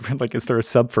like, is there a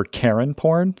sub for Karen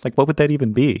porn? Like, what would that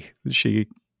even be? She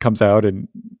comes out and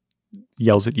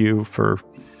yells at you for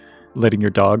letting your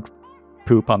dog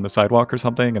poop on the sidewalk or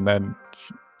something, and then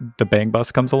the bang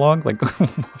bus comes along. Like,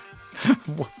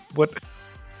 what?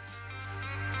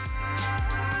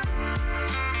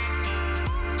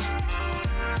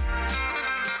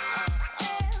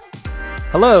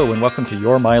 Hello, and welcome to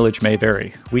Your Mileage May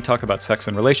Vary. We talk about sex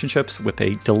and relationships with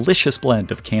a delicious blend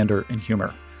of candor and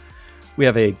humor. We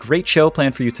have a great show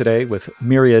planned for you today with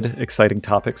myriad exciting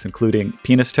topics, including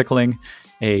penis tickling,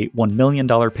 a $1 million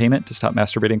payment to stop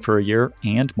masturbating for a year,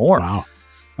 and more. Wow.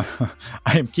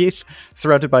 I am Keith,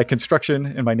 surrounded by construction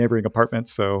in my neighboring apartment,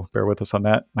 so bear with us on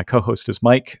that. My co-host is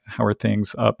Mike. How are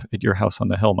things up at your house on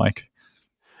the hill, Mike?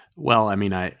 Well, I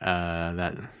mean, I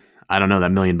don't know.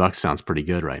 That $1 million sounds pretty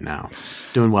good right now.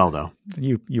 Doing well though.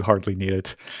 You hardly need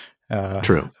it.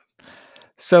 True.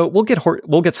 So we'll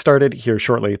get started here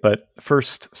shortly, but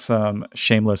first, some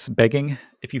shameless begging.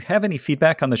 If you have any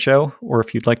feedback on the show, or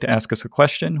if you'd like to ask us a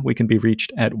question, we can be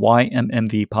reached at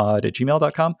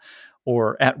ymmvpod@gmail.com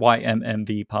or at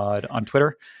ymmvpod on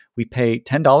Twitter. We pay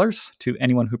 $10 to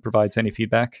anyone who provides any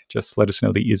feedback. Just let us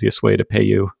know the easiest way to pay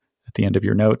you at the end of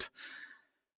your note.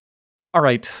 All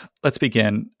right, let's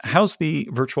begin. How's the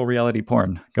virtual reality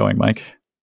porn going, Mike?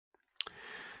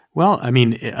 Well, I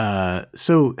mean,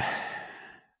 so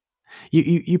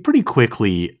you pretty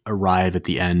quickly arrive at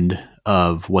the end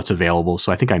of what's available.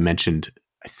 So I think I mentioned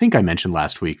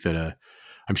last week that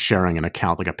I'm sharing an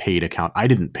account, like a paid account. I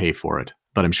didn't pay for it,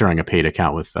 but I'm sharing a paid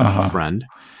account with a friend.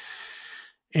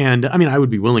 And I mean, I would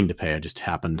be willing to pay. I just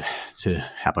happened to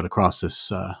happen across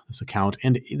this account.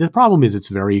 And the problem is it's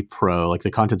very pro, like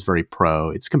the content's very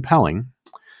pro. It's compelling,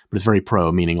 but it's very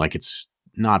pro, meaning like it's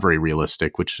not very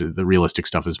realistic, which the realistic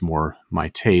stuff is more my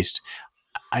taste.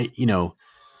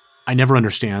 I never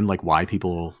understand like why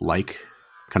people like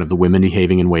kind of the women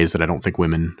behaving in ways that I don't think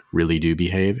women really do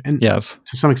behave. And yes,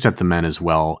 to some extent the men as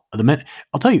well. The men,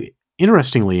 I'll tell you,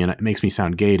 interestingly, and it makes me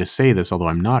sound gay to say this, although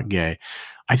I'm not gay,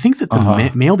 I think that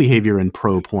the male behavior in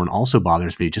pro porn also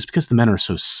bothers me just because the men are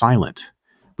so silent,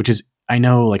 which is, I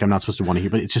know, like I'm not supposed to want to hear,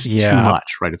 but it's just too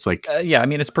much, right? It's like, I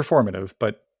mean, it's performative,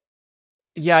 but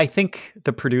yeah, I think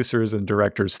the producers and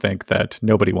directors think that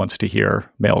nobody wants to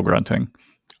hear male grunting.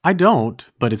 I don't,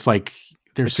 but it's like,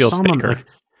 there's some like,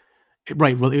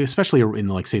 right. Well, especially in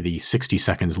like, say the 60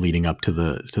 seconds leading up to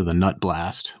the nut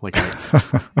blast, like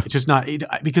it's just not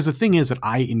because the thing is that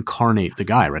I incarnate the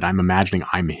guy, right? I'm imagining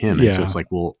I'm him. And so it's like,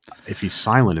 well, if he's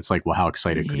silent, it's like, well, how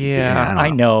excited could he be?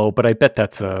 I know, but I bet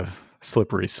that's a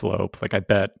slippery slope. Like I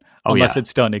bet unless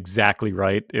it's done exactly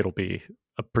right, it'll be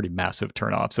a pretty massive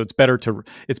turnoff. So it's better to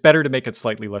make it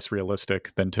slightly less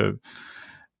realistic than to,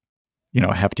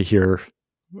 have to hear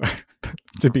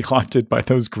to be haunted by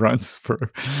those grunts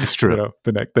for it's true.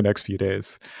 The next few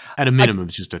days. At a minimum,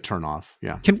 it's just a turn off.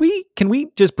 Yeah. Can we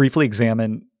just briefly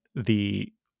examine the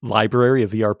library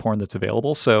of VR porn that's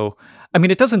available? So, I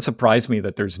mean, it doesn't surprise me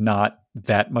that there's not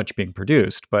that much being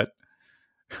produced, but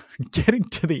getting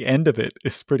to the end of it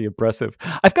is pretty impressive.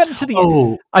 I've gotten to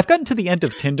the end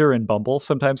of Tinder and Bumble.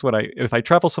 Sometimes if I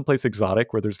travel someplace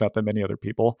exotic where there's not that many other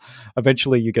people,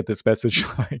 eventually you get this message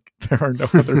like there are no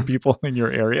other people in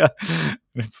your area.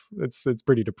 It's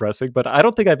pretty depressing, but I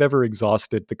don't think I've ever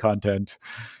exhausted the content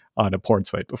on a porn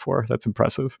site before. That's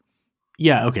impressive.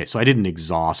 Yeah. Okay. So I didn't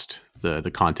exhaust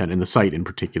the content, and the site in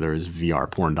particular is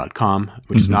vrporn.com,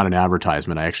 which is not an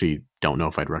advertisement. I actually don't know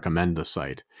if I'd recommend the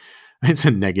site. It's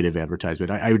a negative advertisement.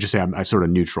 I would just say I'm sort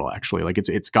of neutral, actually. Like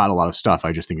it's got a lot of stuff.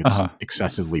 I just think it's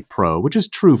excessively pro, which is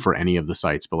true for any of the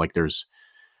sites. But like there's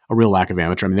a real lack of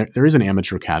amateur. I mean, there is an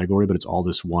amateur category, but it's all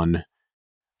this one.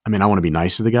 I mean, I want to be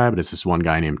nice to the guy, but it's this one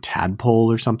guy named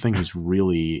Tadpole or something who's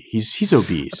really he's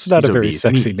obese. It's not a very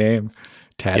sexy name.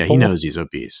 Tadpole. Yeah, he knows he's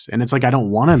obese, and it's like I don't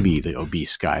want to be the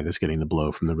obese guy that's getting the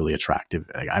blow from the really attractive.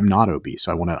 Like, I'm not obese,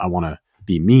 so I want to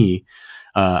be me.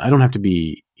 I don't have to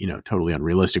be, totally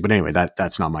unrealistic, but anyway,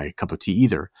 that's not my cup of tea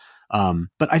either.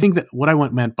 But I think that what I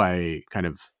meant by kind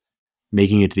of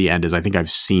making it to the end is I think I've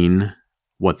seen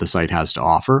what the site has to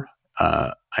offer.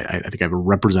 I think I have a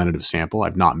representative sample.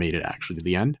 I've not made it actually to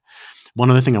the end.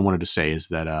 One other thing I wanted to say is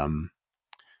that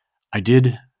I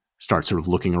did start sort of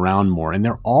looking around more, and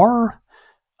there are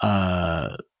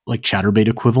like Chaturbate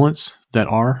equivalents that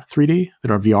are 3D,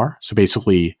 that are VR. So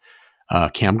basically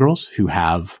cam girls who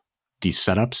have these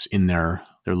setups in their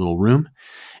little room.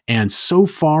 And so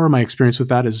far, my experience with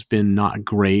that has been not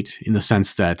great in the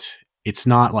sense that it's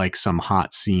not like some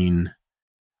hot scene,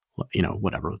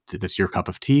 whatever, that's your cup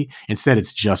of tea. Instead,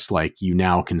 it's just like you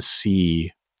now can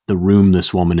see the room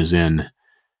this woman is in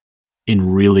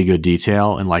in really good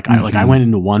detail. And like, I went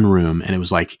into one room and it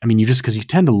was like, I mean, you just, cause you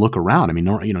tend to look around. I mean,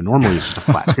 normally it's just a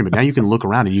flat screen, but now you can look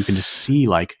around and you can just see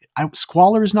like,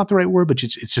 squalor is not the right word, but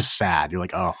it's just sad. You're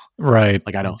like, oh, right.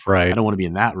 Like I don't want to be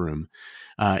in that room.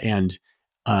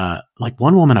 Like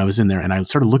one woman I was in there and I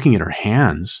started looking at her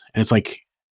hands and it's like,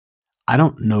 I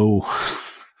don't know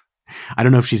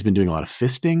if she's been doing a lot of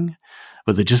fisting,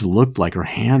 but it just looked like her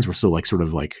hands were so like sort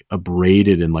of like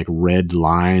abraded and like red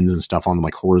lines and stuff on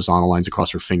like horizontal lines across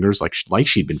her fingers, like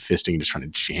she'd been fisting and just trying to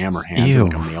jam her hands in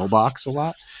like a mailbox a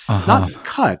lot. Not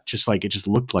cut, just like it just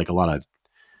looked like a lot of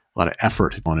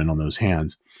effort had gone in on those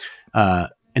hands. And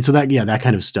so that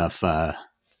kind of stuff, I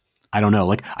don't know.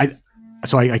 Like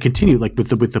I continue like with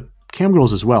the cam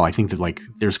girls as well. I think that like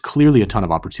there's clearly a ton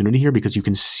of opportunity here because you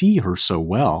can see her so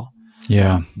well.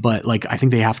 Yeah. But like, I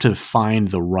think they have to find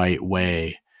the right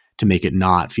way to make it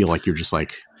not feel like you're just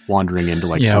like wandering into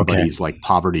like somebody's like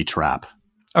poverty trap.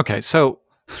 Okay. So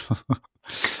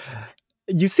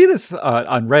you see this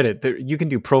on Reddit. You can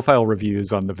do profile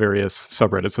reviews on the various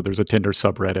subreddits. So there's a Tinder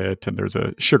subreddit and there's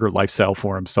a sugar lifestyle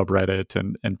forum subreddit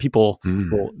and people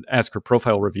will ask for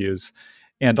profile reviews.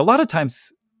 And a lot of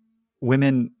times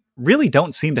women really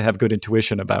don't seem to have good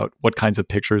intuition about what kinds of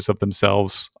pictures of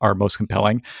themselves are most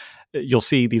compelling. You'll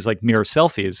see these like mirror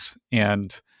selfies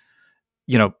and,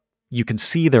 you can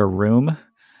see their room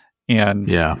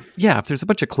and if there's a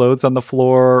bunch of clothes on the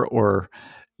floor or,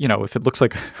 if it looks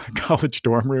like a college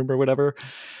dorm room or whatever,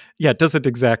 it doesn't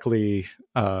exactly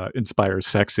inspire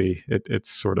sexy.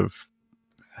 It's sort of,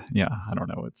 I don't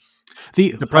know. It's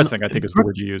depressing, I think is the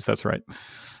word you use. That's right.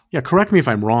 Yeah. Correct me if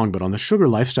I'm wrong, but on the Sugar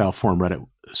Lifestyle Forum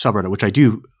subreddit, which I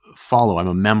do follow, I'm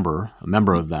a member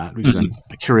of that because I'm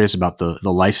curious about the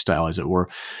lifestyle, as it were.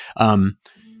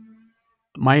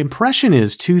 My impression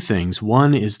is two things.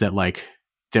 One is that like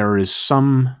there is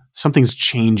something's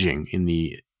changing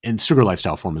in Sugar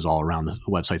Lifestyle Forum is all around the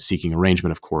website seeking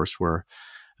arrangement, of course, where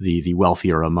the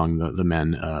wealthier among the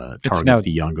men target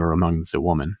the younger among the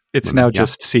women. It's now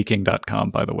just seeking.com,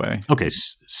 by the way. Okay,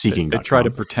 seeking.com. They try to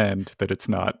pretend that it's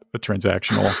not a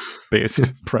transactional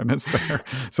based premise there.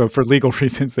 So for legal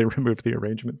reasons, they removed the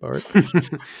arrangement part.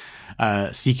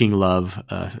 Seeking love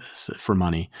for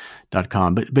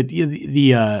money.com. But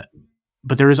I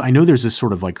know there's this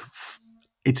sort of like,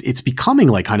 it's becoming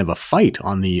like kind of a fight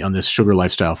on this Sugar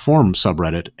Lifestyle Forum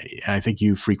subreddit. I think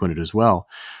you frequent it as well,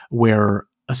 where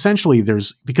essentially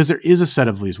because there is a set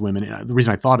of these women. And the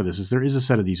reason I thought of this is there is a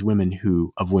set of these women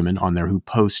on there who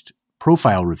post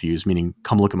profile reviews, meaning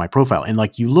come look at my profile. And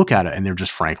like you look at it and they're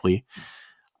just frankly,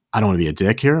 I don't want to be a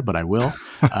dick here, but I will.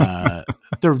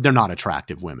 They're not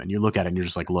attractive women. You look at it and you're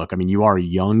just like, look, I mean, you are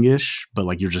youngish, but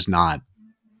like, you're just not,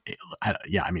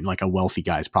 I mean, like a wealthy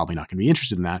guy is probably not going to be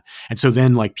interested in that. And so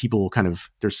then like people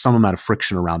there's some amount of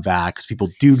friction around that because people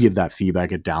do give that feedback,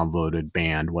 get downvoted,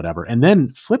 banned, whatever. And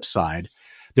then flip side,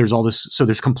 there's all this. So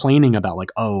there's complaining about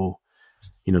like, oh,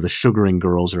 the sugaring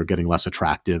girls are getting less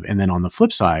attractive. And then on the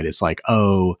flip side, it's like,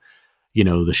 oh,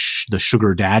 the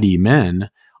sugar daddy men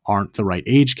aren't the right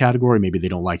age category. Maybe they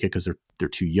don't like it because they're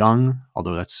too young,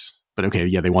 although but okay.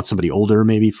 Yeah. They want somebody older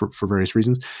maybe for various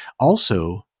reasons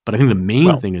also. But I think the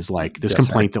main thing is like this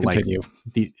complaint that like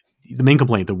the main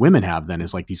complaint that women have then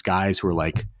is like these guys who are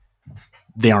like,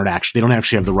 they don't actually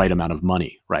have the right amount of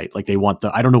money, right? Like they want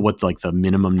I don't know what like the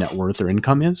minimum net worth or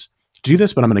income is to do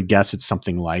this, but I'm going to guess it's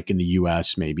something like in the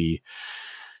US, maybe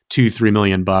 $2-3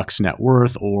 million net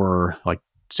worth, or like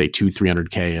say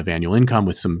 200-300K of annual income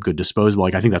with some good disposable.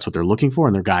 Like I think that's what they're looking for.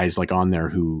 And there are guys like on there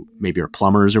who maybe are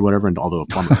plumbers or whatever. And although a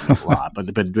plumber can make a lot, but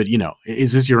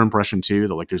is this your impression too?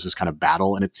 That like there's this kind of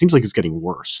battle and it seems like it's getting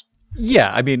worse.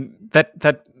 Yeah. I mean,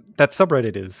 that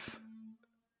subreddit is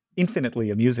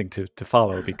infinitely amusing to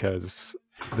follow because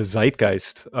the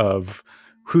zeitgeist of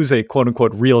who's a quote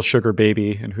unquote real sugar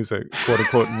baby and who's a quote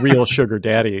unquote real sugar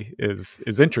daddy is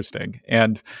interesting.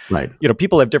 And, right.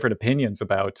 People have different opinions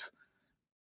about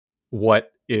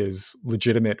what is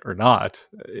legitimate or not.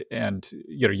 And,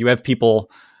 you have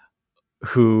people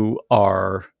who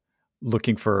are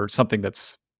looking for something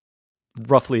that's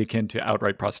roughly akin to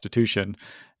outright prostitution.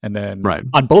 And then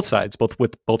on both sides,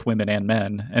 with both women and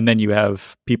men. And then you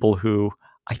have people who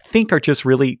I think are just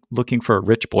really looking for a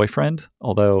rich boyfriend,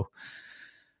 although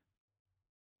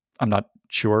I'm not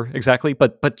sure exactly,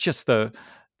 but just the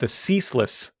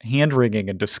ceaseless hand-wringing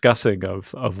and discussing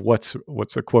of what's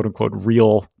a quote unquote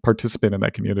real participant in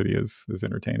that community is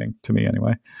entertaining to me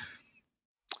anyway.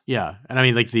 Yeah. And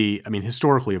I mean,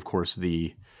 historically, of course,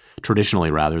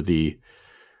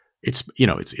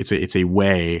 it's a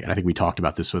way, and I think we talked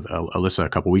about this with Alyssa a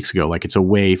couple weeks ago, like it's a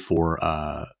way for,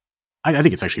 I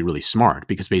think it's actually really smart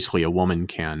because basically a woman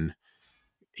can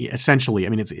essentially, I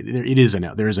mean, there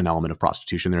is an element of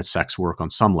prostitution. There's sex work on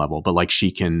some level, but like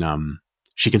she can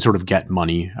sort of get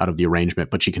money out of the arrangement,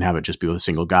 but she can have it just be with a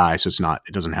single guy. So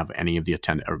it doesn't have any of the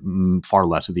attendant, or far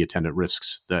less of the attendant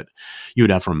risks that you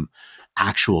would have from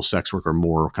actual sex work or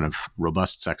more kind of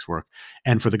robust sex work.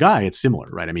 And for the guy, it's similar,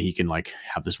 right? I mean, he can like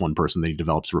have this one person that he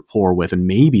develops rapport with, and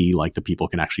maybe like the people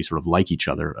can actually sort of like each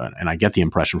other. And I get the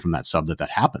impression from that sub that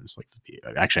happens. Like,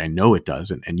 actually, I know it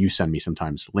does. And you send me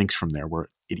sometimes links from there where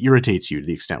it irritates you to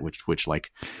the extent which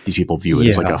like these people view it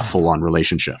as like a full on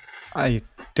relationship. I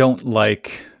don't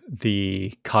like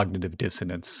the cognitive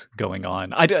dissonance going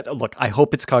on. Look, I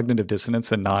hope it's cognitive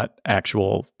dissonance and not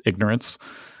actual ignorance,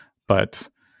 but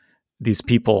these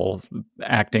people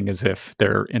acting as if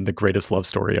they're in the greatest love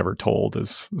story ever told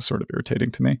is sort of irritating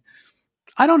to me.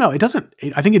 I don't know. I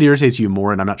think it irritates you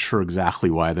more, and I'm not sure exactly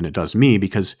why, than it does me,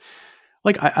 because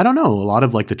like, I don't know, a lot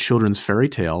of like the children's fairy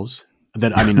tales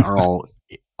that, I mean, are all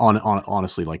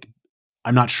honestly, like,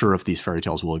 I'm not sure if these fairy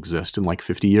tales will exist in like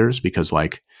 50 years, because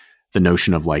like the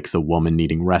notion of like the woman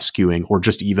needing rescuing, or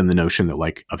just even the notion that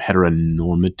like of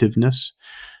heteronormativeness,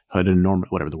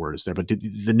 whatever the word is there, but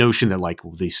the notion that like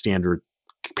the standard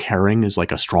pairing is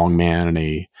like a strong man and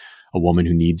a woman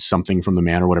who needs something from the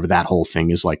man or whatever, that whole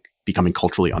thing is like becoming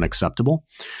culturally unacceptable.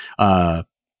 But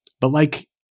like,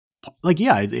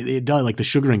 yeah, it does, like the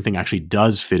sugaring thing actually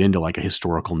does fit into like a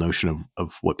historical notion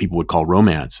of what people would call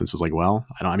romance. And so it's like, well,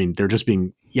 they're just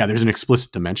being, there's an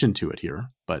explicit dimension to it here,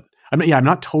 but I'm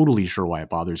not totally sure why it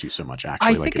bothers you so much.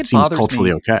 Actually, like it seems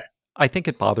culturally okay. I think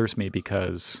it bothers me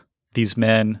because these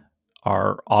men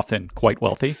are often quite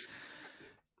wealthy.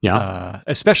 Yeah.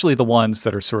 Especially the ones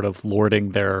that are sort of lording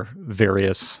their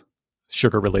various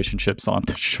sugar relationships on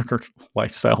the Sugar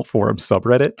Lifestyle Forum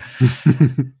subreddit.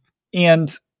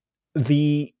 And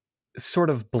the sort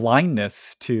of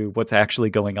blindness to what's actually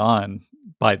going on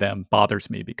by them bothers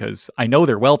me, because I know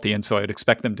they're wealthy, and so I'd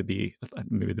expect them to be,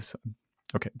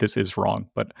 this is wrong,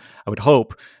 but I would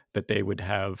hope that they would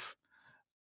have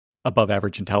above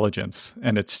average intelligence,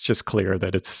 and it's just clear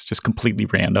that it's just completely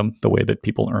random the way that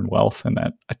people earn wealth, and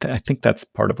that I think that's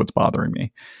part of what's bothering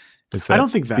me. Is that I don't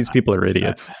think that these people are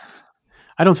idiots.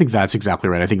 I don't think that's exactly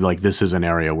right. I think like this is an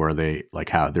area where they like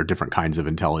have their different kinds of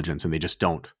intelligence, and they just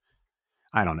don't.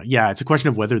 I don't know. Yeah, it's a question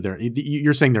of whether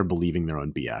you're saying they're believing their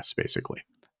own BS, basically.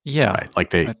 Yeah, right?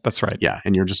 Like that's right. Yeah,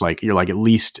 and you're like at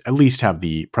least have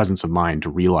the presence of mind to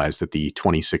realize that the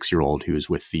 26-year-old who is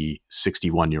with the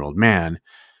 61-year-old man,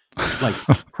 like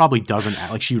probably doesn't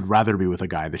act like she would rather be with a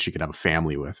guy that she could have a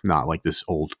family with, not like this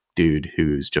old dude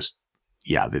who's just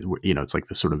it's like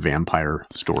this sort of vampire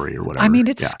story or whatever. I mean,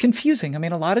 it's confusing. I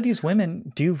mean, a lot of these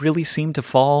women do really seem to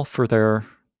fall for their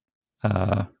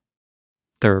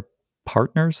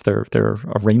partners, their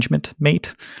arrangement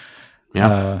mate.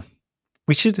 Yeah.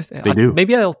 We should. They do.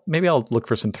 Maybe I'll look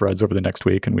for some threads over the next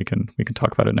week, and we can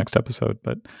talk about it next episode.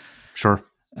 But sure.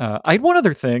 I had one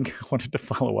other thing I wanted to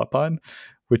follow up on,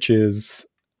 which is,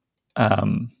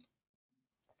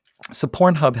 so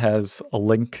Pornhub has a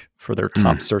link for their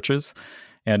top searches,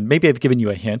 and maybe I've given you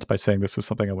a hint by saying this is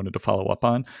something I wanted to follow up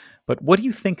on. But what do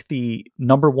you think the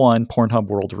number one Pornhub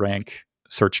world rank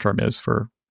search term is for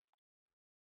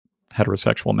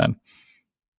heterosexual men?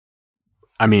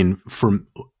 I mean,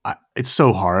 it's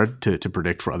so hard to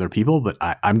predict for other people, but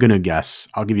I'm going to guess.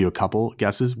 I'll give you a couple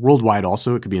guesses. Worldwide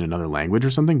also, it could be in another language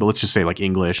or something, but let's just say like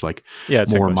English, like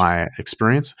it's more English. My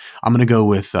experience. I'm going to go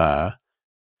with, I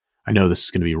know this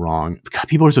is going to be wrong. God,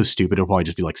 people are so stupid. It'll probably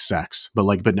just be like sex, but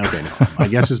no. My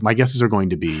guesses are going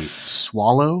to be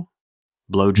swallow,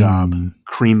 blowjob,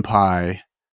 cream pie,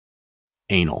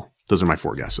 anal. Those are my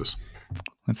 4 guesses.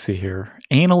 Let's see here.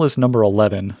 Anal is number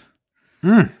 11.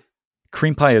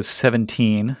 Cream pie is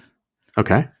 17.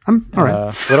 Okay. All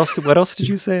right. What else did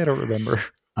you say? I don't remember.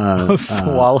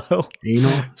 Swallow.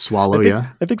 Anal. Swallow,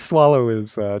 I think swallow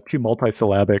is too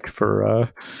multisyllabic for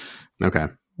okay.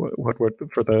 What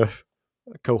for the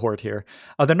cohort here.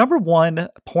 The number one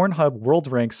Pornhub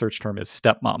world rank search term is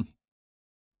stepmom.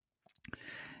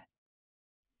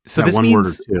 So this one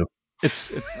means word or two.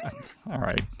 It's all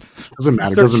right. Doesn't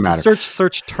matter.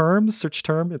 Search term. It's a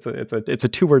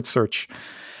 2-word search.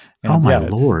 And oh my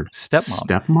Lord.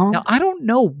 Stepmom? Now, I don't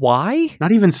know why.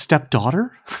 Not even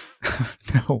stepdaughter?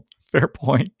 No, fair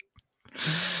point.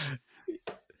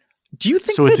 Do you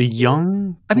think so? It's a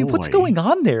young boy. I mean, what's going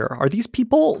on there? Are these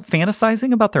people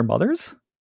fantasizing about their mothers?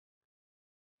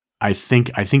 I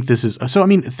think this is... So, I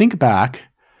mean, think back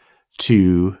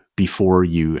to before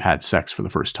you had sex for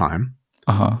the first time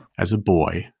as a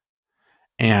boy.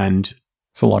 And...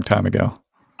 It's a long time ago.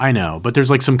 I know, but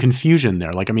there's like some confusion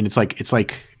there. Like, I mean, it's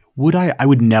like... I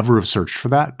would never have searched for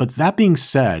that. But that being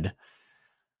said,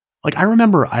 like I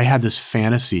remember I had this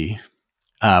fantasy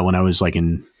when I was like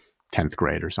in 10th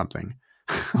grade or something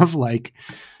of like,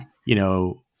 you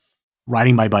know,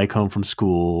 riding my bike home from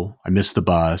school. I missed the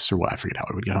bus or what, I forget how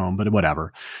I would get home, but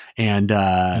whatever. And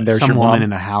there's some your woman mom.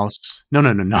 in a house. No.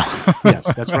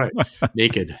 Yes, that's right.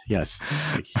 Naked. Yes.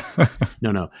 Like,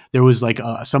 no. There was like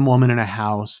some woman in a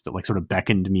house that like sort of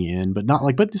beckoned me in, but not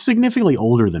like, but significantly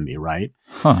older than me. Right.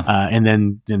 Huh. And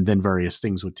then various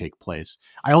things would take place.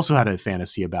 I also had a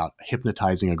fantasy about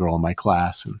hypnotizing a girl in my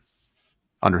class and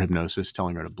under hypnosis,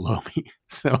 telling her to blow me.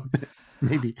 So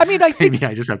maybe, I mean, maybe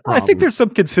I just have I problems. think there's some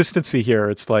consistency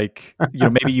here. It's like,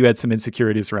 maybe you had some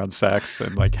insecurities around sex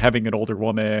and like having an older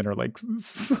woman or like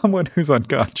someone who's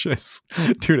unconscious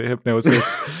due to hypnosis.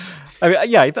 I mean,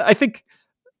 yeah, I think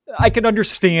I can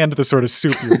understand the sort of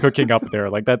soup you're cooking up there.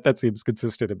 Like that seems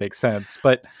consistent. It makes sense.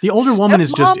 But the older woman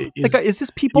is just, is this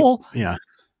people? Yeah.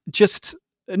 Just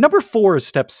number 4 is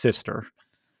stepsister.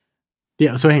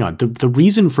 Yeah. So hang on. The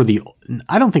reason for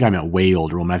I don't think I meant way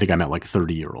older woman. I think I meant like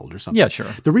 30-year-old or something. Yeah,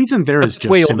 sure. The reason there is It's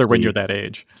just way older when you're that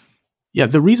age. Yeah.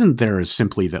 The reason there is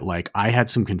simply that like I had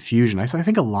some confusion. I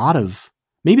think a lot of,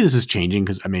 maybe this is changing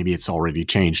because maybe it's already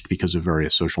changed because of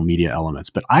various social media elements,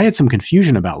 but I had some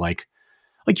confusion about like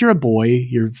you're a boy,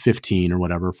 you're 15 or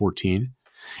whatever, 14.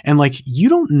 And like, you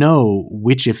don't know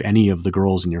which, if any of the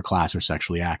girls in your class are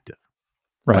sexually active.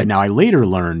 Right. Now I later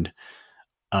learned,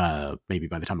 maybe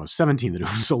by the time I was 17, that it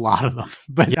was a lot of them,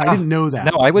 but yeah. I didn't know that.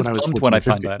 No, I was bummed when I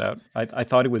found that out. I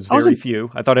thought it was very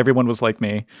few. I thought everyone was like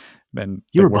me. And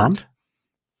you were bummed?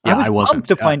 Yeah, I was bummed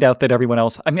to find out that everyone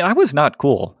else, I mean, I was not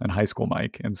cool in high school,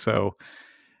 Mike. And so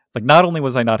like, not only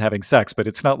was I not having sex, but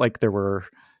it's not like there were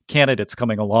candidates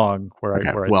coming along where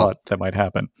I thought that might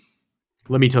happen.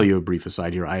 Let me tell you a brief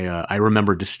aside here. I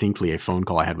remember distinctly a phone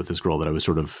call I had with this girl that I was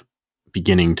sort of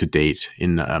beginning to date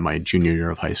in my junior year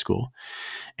of high school.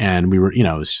 And we were,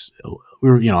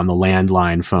 on the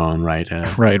landline phone, right?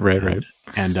 Right.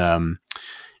 And,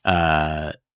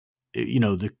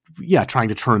 trying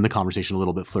to turn the conversation a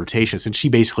little bit flirtatious. And she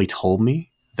basically told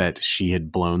me that she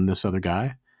had blown this other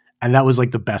guy. And that was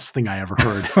like the best thing I ever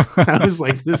heard. I was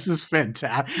like, this is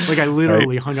fantastic. Like I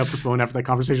literally hung up the phone after that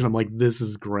conversation. I'm like, this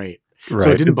is great. Right.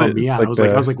 So it didn't bum me out. Like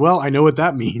I was like, well, I know what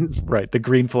that means. Right. The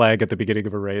green flag at the beginning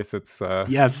of a race. It's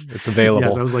yes, it's available.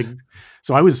 Yes, I was like,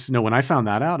 so I was, when I found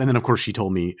that out, and then of course she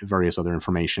told me various other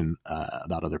information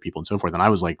about other people and so forth. And I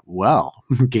was like, well,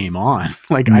 game on.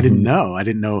 Like, I didn't know.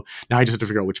 Now I just have to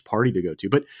figure out which party to go to,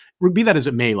 but be that as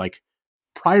it may, like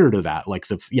prior to that, like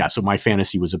so my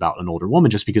fantasy was about an older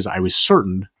woman just because I was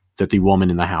certain that the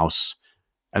woman in the house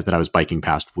that I was biking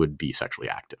past would be sexually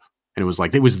active. And it was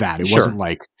that. It wasn't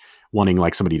like wanting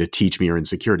like somebody to teach me or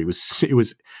insecurity. It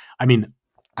was, I mean,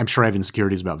 I'm sure I have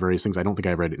insecurities about various things. I don't think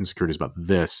I read insecurities about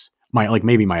this.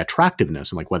 Maybe my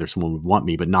attractiveness and like whether someone would want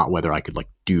me, but not whether I could like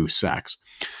do sex.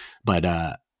 But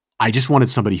I just wanted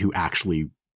somebody who actually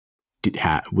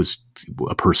was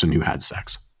a person who had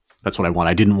sex. That's what I want.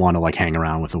 I didn't want to like hang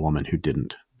around with a woman who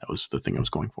didn't. That was the thing I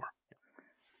was going for.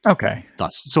 Okay.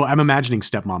 So I'm imagining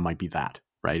stepmom might be that,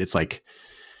 right? It's like,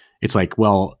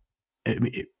 well,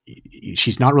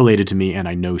 she's not related to me and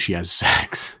I know she has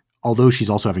sex, although she's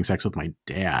also having sex with my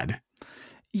dad.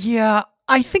 Yeah.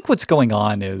 I think what's going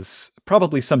on is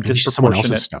probably some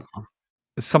disproportionate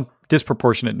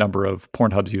number of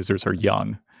Pornhub's users are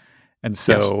young. And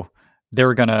so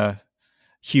they're going to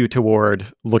hew toward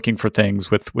looking for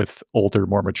things with older,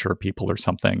 more mature people or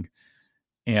something.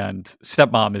 And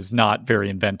stepmom is not very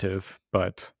inventive,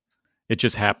 but it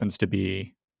just happens to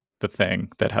be the thing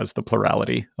that has the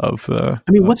plurality of the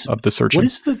of the searching. What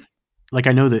is the, like,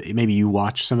 I know that maybe you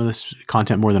watch some of this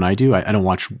content more than I do. I don't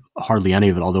watch hardly any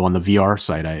of it, although on the VR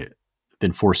site I've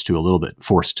been forced to a little bit.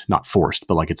 Not forced,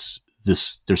 but like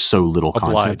there's so little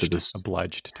content to this.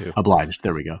 Obliged.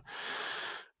 There we go.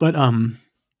 But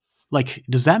like,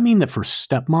 does that mean that for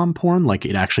stepmom porn, like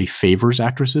it actually favors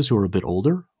actresses who are a bit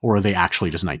older, or are they actually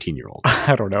just 19-year-olds?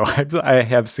 I don't know. I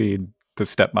have seen the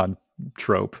stepmom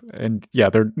trope, and yeah,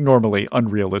 they're normally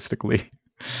unrealistically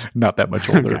not that much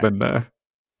older than the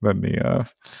guy.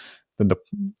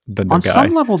 On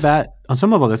some level that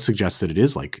suggests that it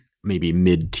is like maybe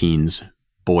mid-teens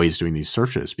boys doing these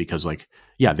searches, because like,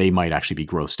 yeah, they might actually be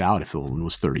grossed out if the woman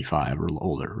was 35 or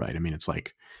older, right? I mean, it's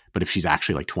like, but if she's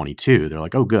actually like 22, they're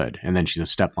like, oh, good. And then she's a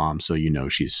stepmom, so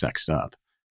she's sexed up.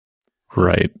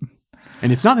 Right.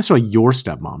 And it's not necessarily your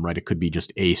stepmom, right? It could be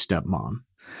just a stepmom.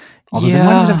 Although then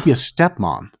why does it have to be a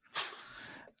stepmom?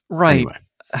 Right. Anyway.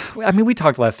 I mean, we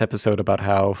talked last episode about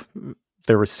how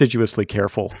they're assiduously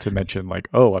careful to mention like,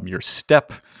 oh, I'm your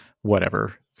step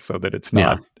whatever, so that it's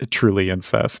not truly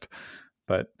incest.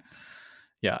 But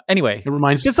yeah, anyway. It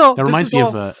reminds me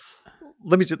of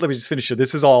let me just finish it.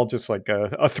 This is all just like a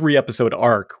 3-episode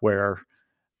arc where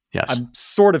Yes. I'm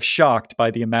sort of shocked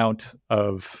by the amount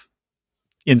of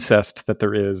incest that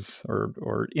there is,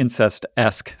 or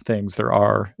incest-esque things there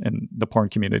are in the porn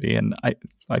community, and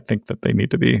I think that they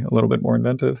need to be a little bit more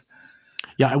inventive.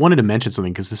 Yeah, I wanted to mention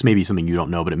something because this may be something you don't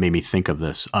know, but it made me think of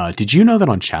this. Did you know that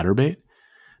on Chaturbate,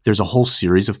 there's a whole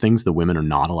series of things the women are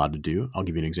not allowed to do? I'll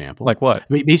give you an example. Like what?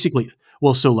 Basically,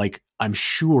 well, so like I'm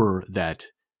sure that,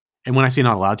 and when I say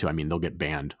not allowed to, I mean they'll get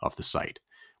banned off the site,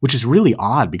 which is really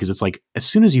odd because it's like as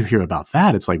soon as you hear about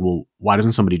that, it's like, well, why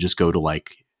doesn't somebody just go to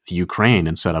like the Ukraine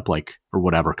and set up like, or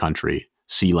whatever country,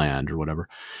 Sealand or whatever,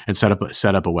 and set up a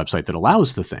website that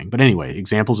allows the thing. But anyway,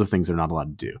 examples of things they're not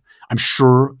allowed to do. I'm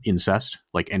sure incest,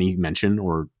 like any mention,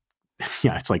 or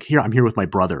yeah, it's like, here, I'm here with my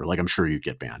brother. Like I'm sure you'd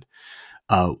get banned.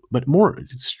 But more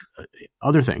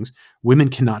other things, women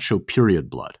cannot show period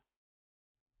blood.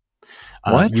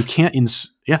 What? You can't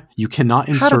you cannot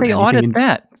insert. How do they audit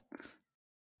that?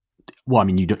 Well, I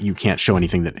mean, you can't show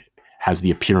anything that has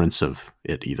the appearance of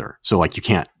it either. So like you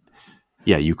can't.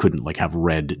 Yeah, you couldn't like have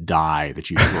red dye that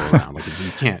you throw around. Like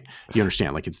you can't. You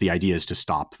understand? Like the idea is to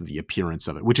stop the appearance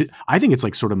of it, which I think it's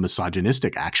like sort of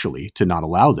misogynistic actually to not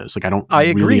allow this. Like I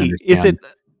agree. Really is it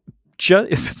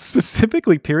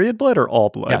specifically period blood or all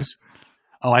blood? Yes.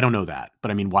 Oh, I don't know that, but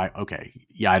I mean, why? Okay,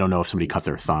 yeah, I don't know if somebody cut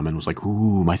their thumb and was like,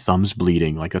 "Ooh, my thumb's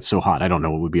bleeding." Like that's so hot. I don't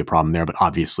know what would be a problem there, but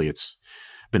obviously it's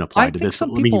been applied to this.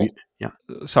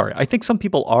 Sorry, I think some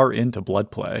people are into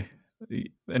blood play.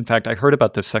 In fact, I heard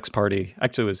about this sex party.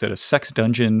 Actually, it was at a sex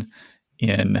dungeon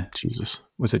in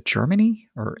was it Germany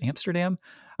or Amsterdam?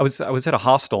 I was at a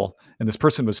hostel, and this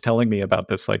person was telling me about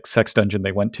this like sex dungeon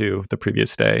they went to the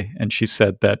previous day, and she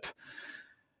said that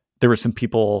there were some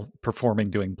people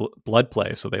performing doing blood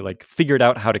play, so they like figured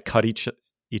out how to cut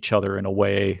each other in a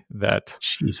way that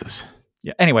Jesus.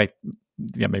 Yeah. Anyway,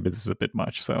 yeah, maybe this is a bit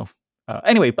much. So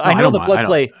anyway, I know the blood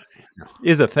play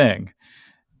is a thing.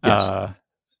 Yes.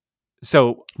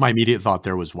 So my immediate thought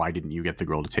there was, why didn't you get the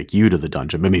girl to take you to the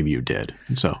dungeon? But maybe you did.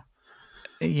 So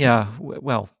yeah.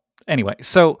 Well, anyway,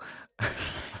 so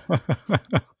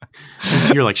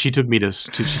you're like, she took me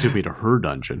to her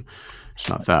dungeon. It's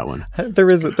not that one.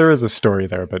 There is a story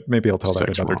there, but maybe I'll tell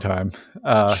that another time.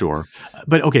 Sure.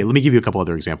 But okay, let me give you a couple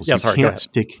other examples. Yeah,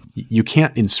 you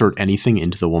can't insert anything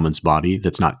into the woman's body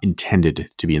that's not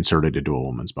intended to be inserted into a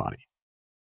woman's body.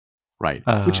 Right.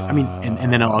 Which I mean,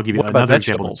 and then I'll give you another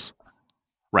example.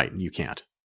 Right. You can't.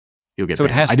 You'll get so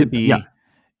banned. It has to be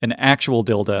an actual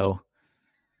dildo.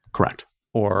 Correct.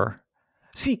 Or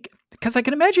see, because I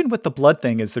can imagine with the blood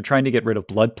thing is they're trying to get rid of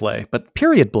blood play, but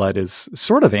period blood is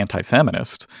sort of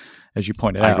anti-feminist, as you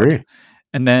pointed out. I agree.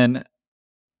 And then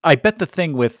I bet the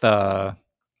thing with no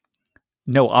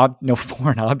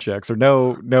foreign objects or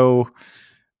no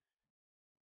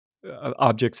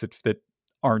objects that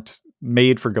aren't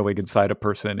made for going inside a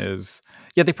person is,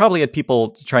 yeah, they probably had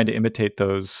people trying to imitate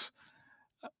those.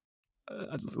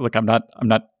 Look, I'm not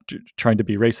trying to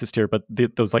be racist here, but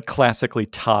those like classically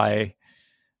Thai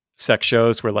sex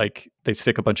shows where like they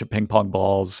stick a bunch of ping pong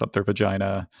balls up their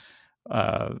vagina.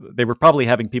 They were probably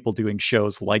having people doing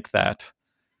shows like that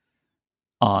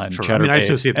on Chaturbate, I mean, I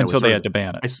associate that and so they had to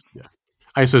ban it.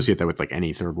 I associate that with like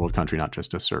any third world country, not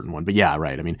just a certain one. But yeah,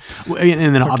 right. I mean,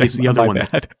 and then obviously the other one.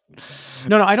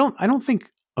 No, I don't think.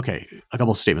 Okay, a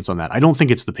couple of statements on that. I don't think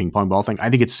it's the ping pong ball thing. I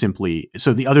think it's simply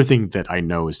so. The other thing that I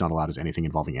know is not allowed is anything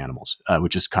involving animals,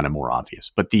 which is kind of more obvious.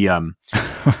 But the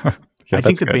yeah, I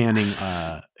think the banning,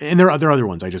 and there are other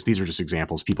ones. These are just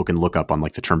examples. People can look up on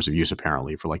like the terms of use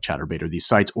apparently for like Chaturbate or these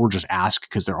sites, or just ask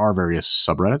because there are various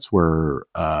subreddits where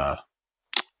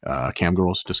cam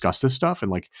girls discuss this stuff and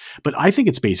like. But I think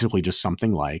it's basically just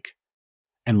something like,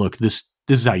 and look, this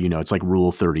is how you know it's like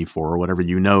Rule 34 or whatever.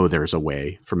 You know, there's a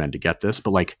way for men to get this,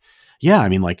 but like, yeah, I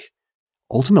mean, like,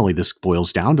 ultimately, this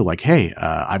boils down to like, hey,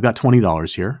 I've got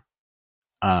 $20 here.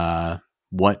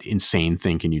 What insane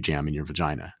thing can you jam in your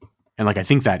vagina? And like, I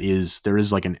think there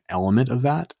is like an element of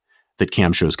that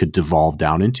cam shows could devolve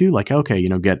down into. Like, okay, you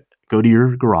know, go to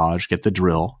your garage, get the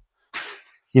drill,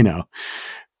 you know.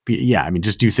 Yeah, I mean,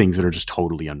 just do things that are just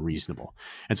totally unreasonable.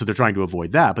 And so they're trying to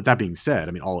avoid that. But that being said,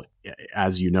 I mean,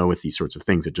 as you know, with these sorts of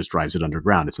things, it just drives it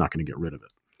underground. It's not going to get rid of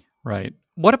it. Right.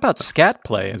 What about scat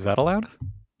play? Is that allowed?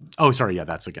 Oh, sorry. Yeah,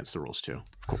 that's against the rules too,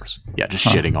 of course. Yeah, just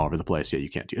shitting all over the place. Yeah, you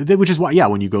can't do it. Which is why, yeah,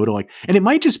 when you go to like, and it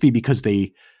might just be because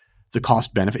the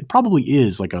cost benefit probably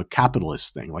is like a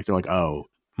capitalist thing. Like they're like, oh,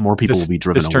 more people will be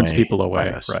driven away. This turns people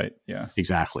away, right? Yeah,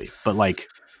 exactly. But like,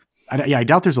 I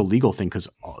doubt there's a legal thing because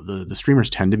the streamers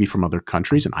tend to be from other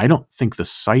countries, and I don't think the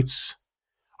sites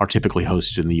are typically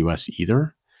hosted in the U.S.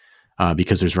 either,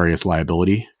 because there's various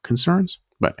liability concerns.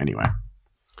 But anyway,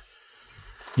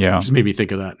 Yeah. Just made me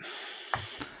think of that.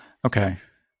 Okay.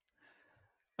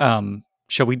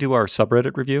 Shall we do our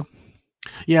subreddit review?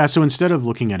 Yeah, so instead of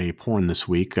looking at a porn this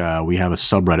week, we have a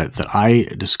subreddit that I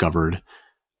discovered.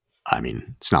 I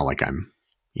mean, it's not like I'm,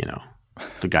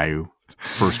 the guy who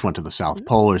first went to the South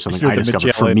Pole or something. You're I the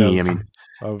discovered for Magellan me.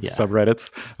 of Yeah.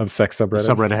 subreddits, of sex The subreddits.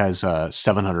 subreddit has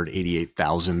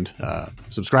 788,000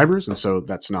 subscribers, and so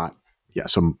that's not. Yeah,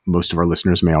 so most of our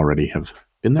listeners may already have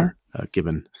been there.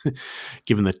 Given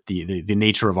the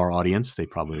nature of our audience, they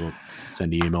probably will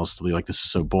send emails to be like, "This is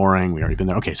so boring. We already been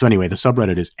there." Okay, so anyway, the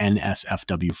subreddit is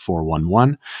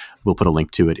NSFW411. We'll put a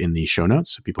link to it in the show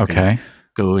notes so people can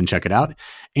go and check it out.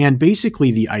 And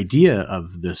basically, the idea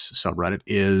of this subreddit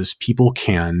is people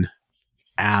can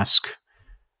ask.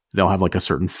 They'll have like a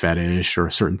certain fetish or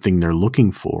a certain thing they're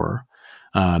looking for,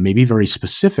 maybe very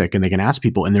specific, and they can ask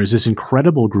people. And there's this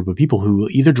incredible group of people who will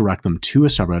either direct them to a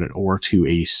subreddit or to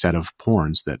a set of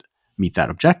porns that meet that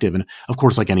objective. And of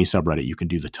course, like any subreddit, you can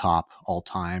do the top all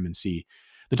time and see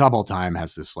the top all time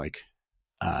has this like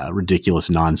ridiculous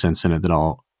nonsense in it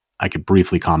that I could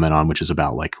briefly comment on, which is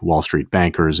about like Wall Street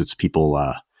bankers. It's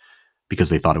people because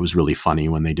they thought it was really funny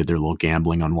when they did their little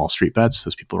gambling on Wall Street bets.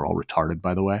 Those people are all retarded,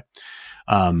 by the way.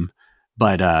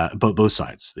 But both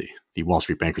sides, the Wall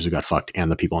Street bankers who got fucked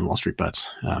and the people on Wall Street bets.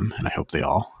 And I hope they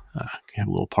all have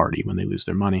a little party when they lose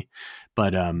their money.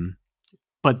 But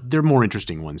there are more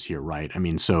interesting ones here, right? I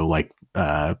mean, so like,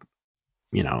 girls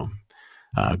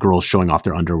showing off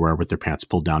their underwear with their pants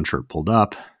pulled down, shirt pulled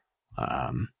up.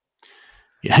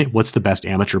 Yeah. What's the best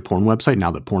amateur porn website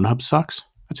now that Pornhub sucks?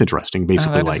 That's interesting.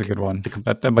 Basically, that's a good one.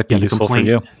 That might be useful for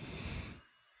you.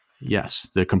 Yes,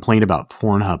 the complaint about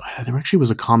Pornhub. There actually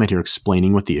was a comment here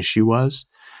explaining what the issue was.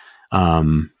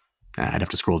 I'd have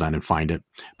to scroll down and find it.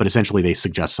 But essentially, they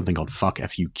suggest something called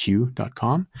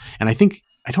fuck.fuq.com. And I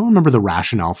don't remember the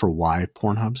rationale for why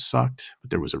Pornhub sucked,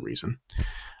 but there was a reason.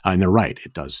 And they're right.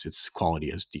 It does. Its quality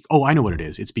is. I know what it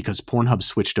is. It's because Pornhub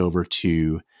switched over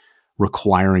to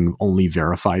requiring only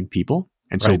verified people.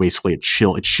 And so basically it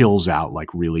chills out like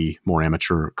really more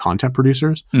amateur content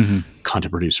producers. Content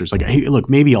producers like, hey, look,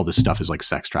 maybe all this stuff is like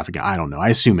sex trafficking. I don't know. I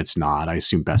assume it's not. I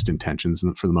assume best intentions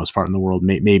for the most part in the world.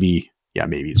 Maybe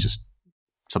it's just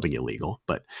something illegal.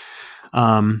 But,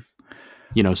 and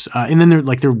then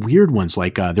they're weird ones.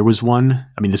 Like there was one,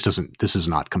 I mean, this is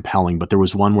not compelling, but there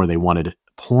was one where they wanted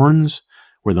porns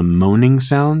where the moaning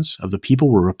sounds of the people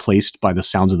were replaced by the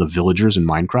sounds of the villagers in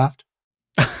Minecraft.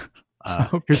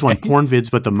 Here's one, porn vids,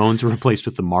 but the moans were replaced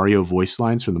with the Mario voice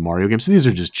lines from the Mario games. So these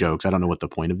are just jokes. I don't know what the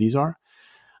point of these are.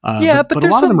 But a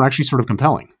lot of them are actually sort of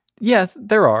compelling. Yes,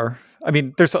 there are. I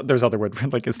mean, there's other words.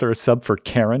 Like, is there a sub for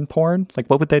Karen porn? Like,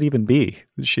 what would that even be?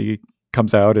 She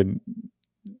comes out and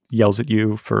yells at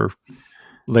you for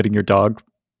letting your dog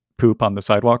poop on the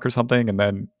sidewalk or something, and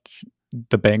then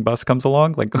the bang bus comes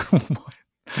along. Like,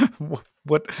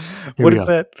 what is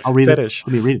that? I'll read fetish?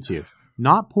 Let me read it to you.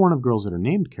 Not porn of girls that are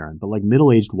named Karen, but like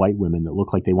middle-aged white women that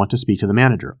look like they want to speak to the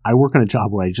manager. I work on a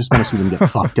job where I just want to see them get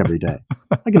fucked every day.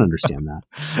 I can understand that.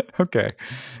 Okay.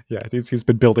 Yeah, he's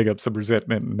been building up some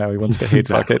resentment and now he wants to hate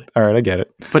fuck it. All right, I get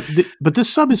it. But this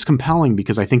sub is compelling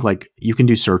because I think like you can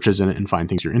do searches in it and find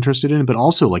things you're interested in, but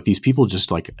also like these people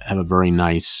just like have a very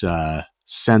nice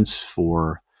sense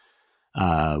for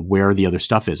where the other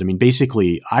stuff is. I mean,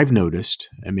 basically I've noticed,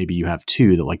 and maybe you have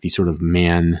too, that like these sort of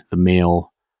the male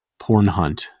porn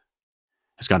hunt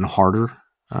has gotten harder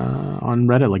on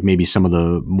Reddit. Like maybe some of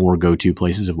the more go-to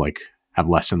places have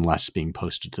less and less being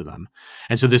posted to them.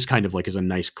 And so this kind of like is a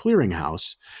nice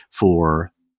clearinghouse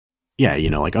for,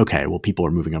 like, okay, well, people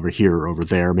are moving over here or over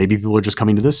there. Maybe people are just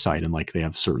coming to this site and like they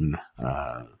have certain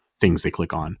things they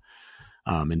click on.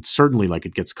 And certainly like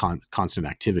it gets constant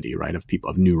activity, right,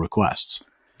 of new requests.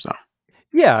 So,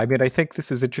 yeah, I mean, I think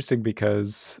this is interesting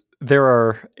because there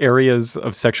are areas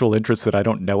of sexual interest that I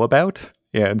don't know about,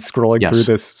 and scrolling through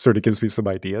this sort of gives me some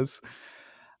ideas.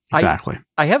 Exactly.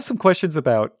 I have some questions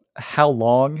about how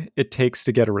long it takes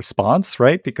to get a response,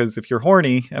 right? Because if you're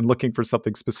horny and looking for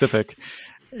something specific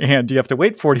and you have to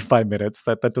wait 45 minutes,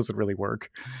 that doesn't really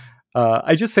work.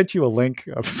 I just sent you a link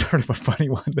of sort of a funny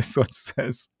one. This one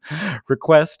says,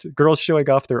 request girls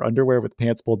showing off their underwear with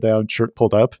pants pulled down, shirt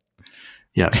pulled up.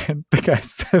 Yes. And the guy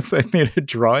says, I made a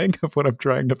drawing of what I'm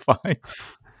trying to find.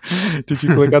 Did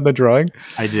you click on the drawing?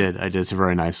 I did. It's a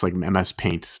very nice, like MS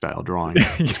Paint style drawing.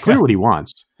 It's clear what he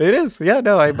wants. It is. Yeah,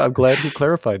 no, I'm glad he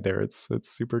clarified there. It's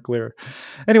super clear.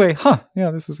 Anyway,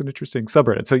 yeah, this is an interesting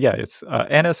subreddit. So yeah, it's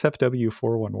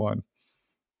NSFW411.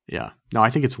 Yeah. No, I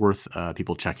think it's worth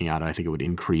people checking out. I think it would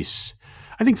increase.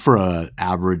 I think for an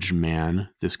average man,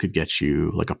 this could get you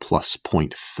like a plus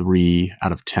 0.3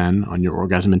 out of 10 on your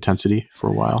orgasm intensity for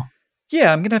a while.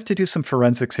 Yeah, I'm going to have to do some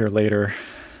forensics here later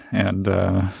and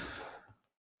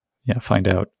find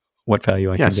out what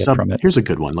value I can get from it. Here's a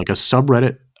good one, like a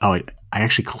subreddit. Oh, I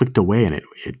actually clicked away and it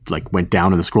like went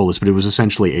down in the scroll list, but it was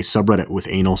essentially a subreddit with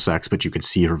anal sex, but you could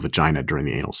see her vagina during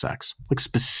the anal sex, like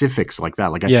specifics like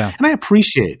that. Like, and I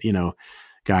appreciate,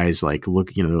 guys like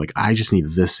look, they're like, I just need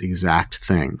this exact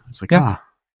thing. It's like,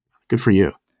 good for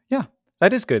you. Yeah,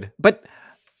 that is good. But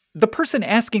the person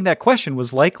asking that question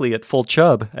was likely at full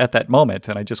chub at that moment,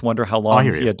 and I just wonder how long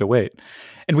he had to wait.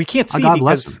 And we can't see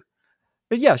because,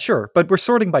 yeah, sure, but we're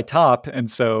sorting by top,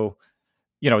 and so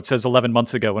it says 11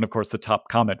 months ago, and of course the top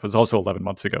comment was also 11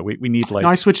 months ago. We need like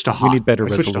I switched to hot. We need better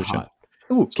resolution.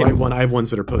 Ooh, so I have ones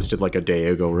that are posted like a day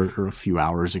ago or a few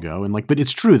hours ago, and like, but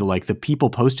it's true that like the people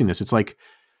posting this, it's like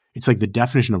the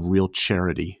definition of real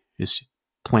charity is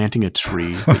planting a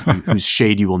tree whose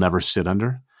shade you will never sit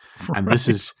under. And this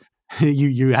is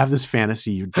you have this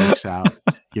fantasy, your dick's out,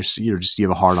 you have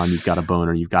a hard on, you've got a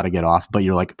boner, you've got to get off, but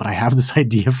you're like, but I have this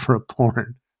idea for a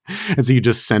porn. And so you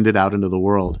just send it out into the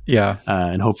world. Yeah.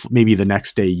 And hopefully maybe the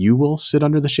next day you will sit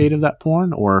under the shade of that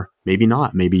porn, or maybe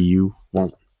not. Maybe you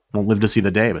won't live to see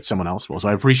the day, but someone else will. So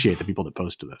I appreciate the people that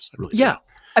posted this. I really do.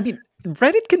 I mean,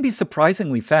 Reddit can be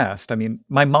surprisingly fast. I mean,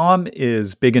 my mom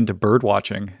is big into bird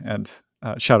watching, and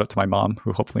shout out to my mom,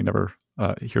 who hopefully never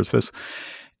hears this.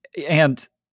 And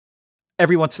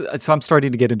so I'm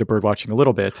starting to get into bird watching a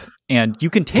little bit, and you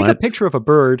can take a picture of a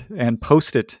bird and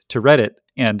post it to Reddit,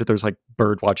 and there's like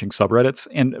bird watching subreddits,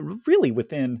 and really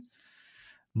within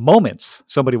moments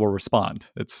somebody will respond.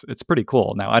 It's pretty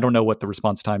cool. Now I don't know what the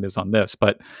response time is on this,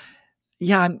 but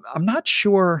yeah, I'm not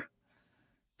sure.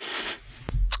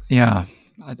 Yeah,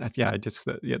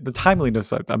 the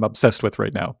timeliness I'm obsessed with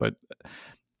right now. But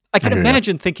I can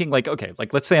imagine thinking like, okay,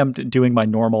 like let's say I'm doing my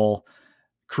normal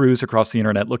cruise across the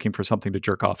internet looking for something to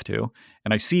jerk off to,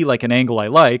 and I see like an angle I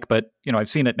like, but I've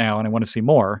seen it now and I want to see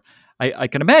more. I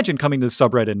can imagine coming to the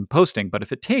subreddit and posting, but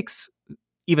if it takes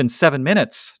even 7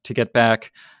 minutes to get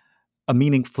back a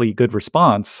meaningfully good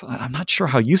response, I'm not sure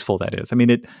how useful that is. I mean,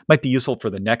 it might be useful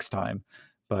for the next time,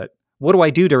 but what do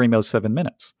I do during those 7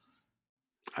 minutes?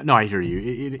 No, I hear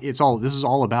you. This is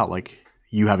all about like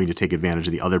you having to take advantage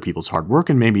of the other people's hard work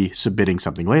and maybe submitting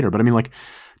something later. But I mean, like,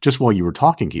 just while you were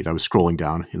talking, Keith, I was scrolling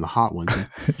down in the hot ones.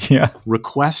 Yeah.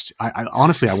 Request. I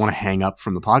honestly, I want to hang up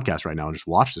from the podcast right now and just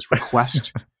watch this.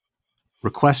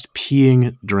 Request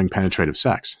peeing during penetrative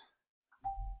sex.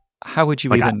 How would you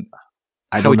like, even?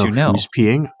 I don't know who's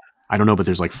peeing. I don't know, but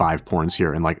there's like 5 porns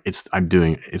here, and like it's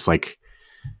like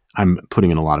I'm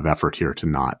putting in a lot of effort here to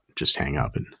not just hang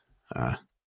up and.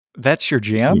 That's your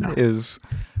jam, is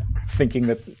thinking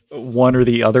that one or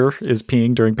the other is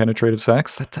peeing during penetrative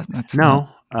sex. That's no,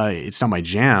 it's not my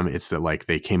jam. It's that like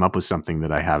they came up with something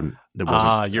that I haven't. That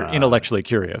wasn't. You're intellectually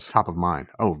curious. Top of mind.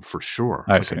 Oh, for sure.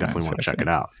 I definitely want to check it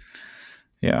out.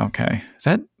 Yeah. Okay.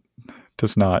 That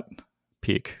does not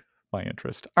pique my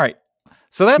interest. All right.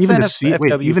 So that's even to see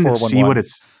what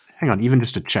it's. Hang on. Even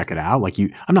just to check it out, like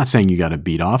I'm not saying you got to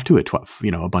beat off to it,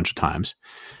 a bunch of times,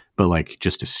 but like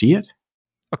just to see it.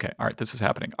 Okay. All right. This is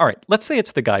happening. All right. Let's say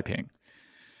it's the guy peeing.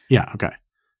 Yeah. Okay.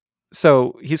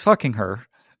 So he's fucking her,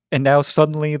 and now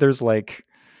suddenly there's like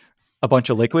a bunch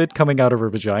of liquid coming out of her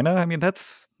vagina. I mean,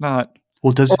 that's not.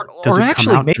 Well, does or it actually,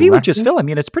 come out maybe it would just fill. I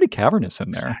mean, it's pretty cavernous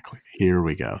in there. Exactly. Here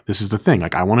we go. This is the thing.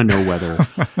 Like, I want to know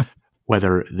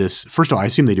whether this. First of all, I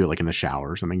assume they do it like in the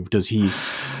showers. I mean, is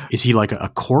he like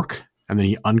a cork, and then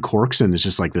he uncorks, and it's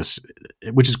just like this,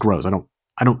 which is gross. I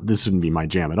don't. This wouldn't be my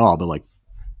jam at all. But like,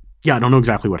 yeah, I don't know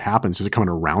exactly what happens. Is it coming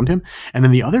around him? And then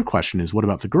the other question is, what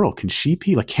about the girl? Can she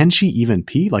pee? Like, can she even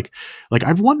pee? Like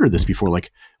I've wondered this before.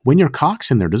 Like, when your cock's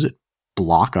in there, does it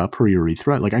block up her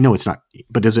urethra? Like, I know it's not,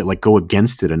 but does it like go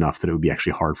against it enough that it would be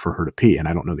actually hard for her to pee? And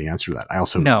I don't know the answer to that. I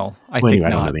also I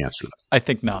don't know the answer to that. I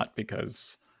think not,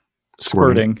 because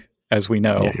squirting, as we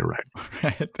know. Yeah, you're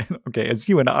right. Okay, as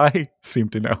you and I seem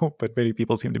to know, but many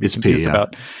people seem to be confused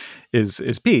about,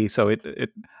 is pee. So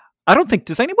it I don't think,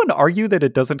 does anyone argue that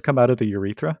it doesn't come out of the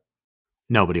urethra?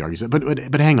 Nobody argues it,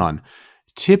 but hang on.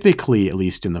 Typically, at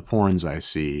least in the porns I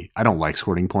see, I don't like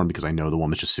squirting porn because I know the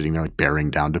woman's just sitting there like bearing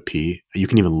down to pee. You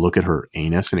can even look at her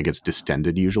anus and it gets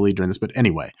distended usually during this. But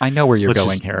anyway, I know where you're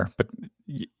going here, but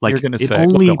like, you're going to say,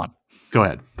 go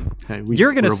ahead.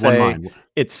 You're going to say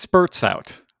it spurts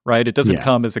out, right? It doesn't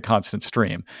come as a constant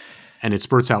stream. And it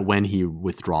spurts out when he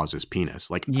withdraws his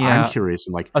penis. Like, I'm curious.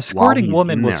 And like, a squirting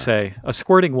woman would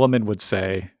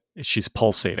say she's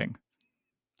pulsating.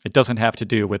 It doesn't have to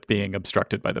do with being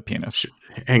obstructed by the penis.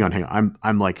 Hang on.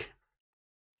 I'm like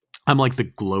the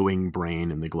glowing brain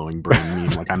and the glowing brain meme.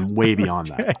 Like, I'm way beyond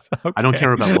that. Okay. I don't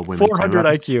care about what women. 400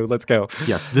 IQ. Let's go.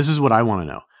 Yes, this is what I want to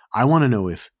know. I want to know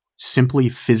if simply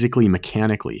physically,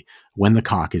 mechanically, when the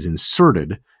cock is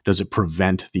inserted, does it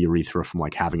prevent the urethra from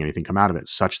like having anything come out of it,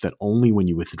 such that only when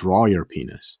you withdraw your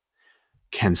penis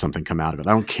can something come out of it?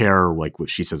 I don't care like what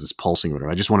she says is pulsing or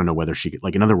whatever. I just want to know whether she could,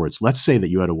 like, in other words, let's say that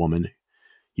you had a woman,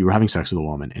 you were having sex with a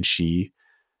woman and she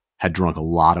had drunk a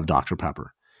lot of Dr.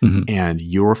 Pepper. Mhm. And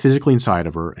you're physically inside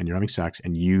of her and you're having sex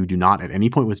and you do not at any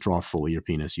point withdraw fully your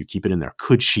penis. You keep it in there.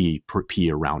 Could she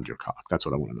pee around your cock? That's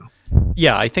what I want to know.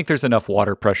 Yeah, I think there's enough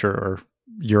water pressure or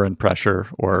urine pressure,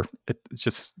 or it's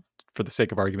just for the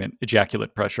sake of argument,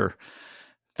 ejaculate pressure,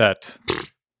 that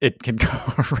it can go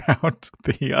around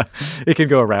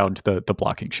the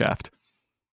blocking shaft.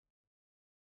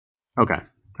 Okay.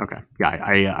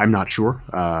 Yeah, I'm not sure.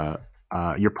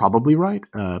 You're probably right.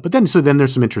 But then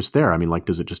there's some interest there. I mean, like,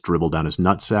 does it just dribble down his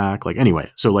nutsack? Like,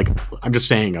 anyway, so like, I'm just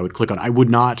saying I would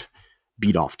not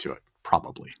beat off to it,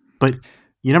 probably. But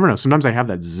you never know. Sometimes I have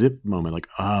that zip moment, like,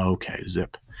 oh, okay,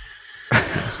 zip. You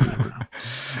never know.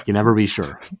 You never be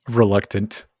sure.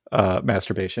 Reluctant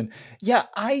masturbation. Yeah,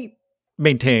 I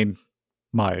maintain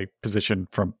my position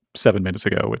from 7 minutes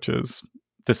ago, which is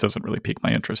this doesn't really pique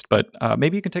my interest. But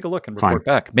maybe you can take a look and report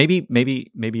back. Maybe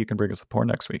you can bring us a porn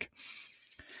next week.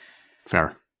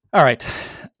 Fair. All right.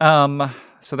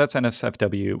 So that's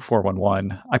NSFW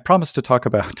 411. I promised to talk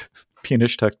about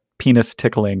penis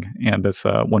tickling and this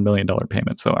 $1 million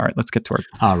payment. So, all right, let's get to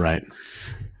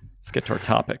our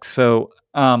topics. So,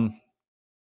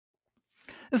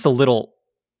 this is a little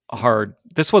hard.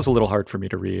 This was a little hard for me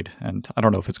to read, and I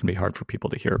don't know if it's going to be hard for people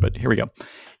to hear, but here we go.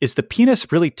 Is the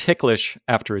penis really ticklish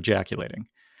after ejaculating?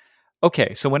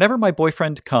 Okay, so whenever my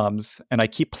boyfriend comes and I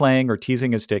keep playing or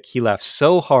teasing his dick, he laughs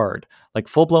so hard, like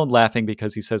full-blown laughing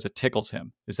because he says it tickles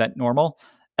him. Is that normal?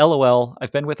 LOL.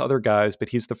 I've been with other guys, but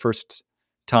he's the first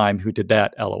time who did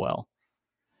that, LOL.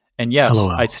 And yes,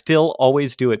 LOL. I still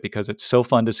always do it because it's so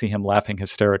fun to see him laughing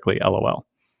hysterically, LOL.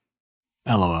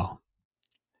 LOL.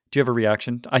 Do you have a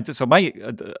reaction? So my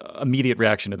immediate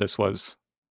reaction to this was,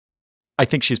 I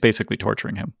think she's basically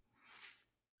torturing him.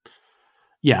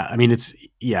 Yeah, I mean, it's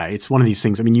one of these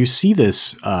things. I mean, you see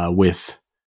this I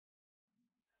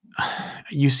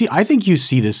think you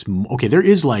see this. Okay, there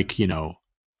is like,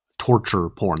 torture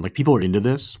porn. Like, people are into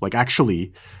this. Like,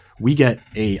 actually, we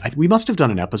must have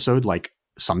done an episode like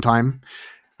sometime.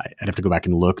 I'd have to go back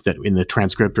and look, that in the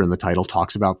transcript or in the title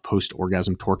talks about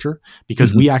post-orgasm torture,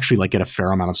 because we actually like get a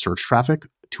fair amount of search traffic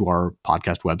to our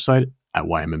podcast website at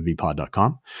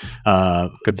ymmvpod.com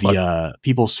via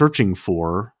people searching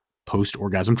for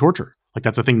post-orgasm torture. Like,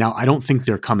 that's a thing. Now, I don't think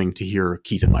they're coming to hear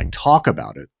Keith and Mike talk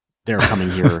about it. They're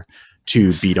coming here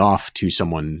to beat off to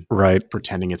someone, right,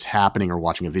 pretending it's happening or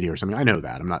watching a video or something. I know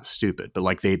that. I'm not stupid, but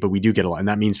we do get a lot, and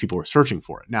that means people are searching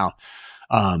for it. Now,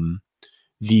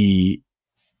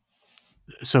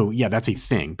 so yeah, that's a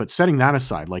thing. But setting that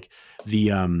aside, like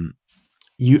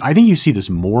I think you see this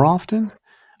more often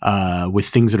with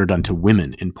things that are done to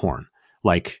women in porn.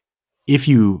 Like, if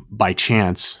you by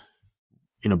chance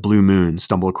in a blue moon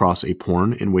stumble across a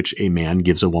porn in which a man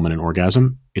gives a woman an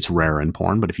orgasm, it's rare in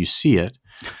porn, but if you see it,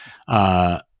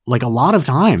 like, a lot of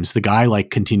times the guy like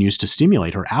continues to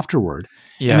stimulate her afterward.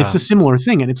 Yeah. And it's a similar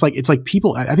thing. And it's like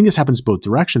people, I think this happens both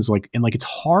directions. Like, and like, it's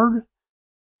hard.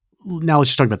 Now let's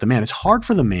just talk about the man. It's hard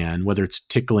for the man, whether it's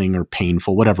tickling or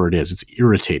painful, whatever it is, it's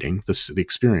irritating, the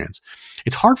experience.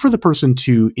 It's hard for the person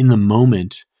to, in the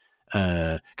moment,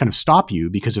 kind of stop you,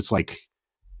 because it's like,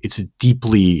 it's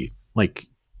deeply like,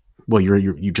 well,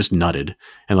 you just nutted,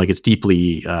 and like, it's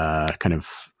deeply kind of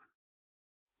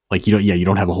like, you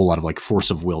don't have a whole lot of like force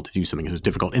of will to do something. It's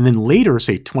difficult. And then later,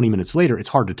 say 20 minutes later, it's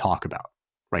hard to talk about.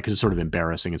 Right, because it's sort of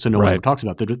embarrassing, and so no one ever talks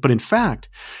about that. But in fact,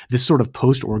 this sort of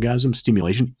post-orgasm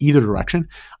stimulation, either direction,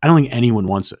 I don't think anyone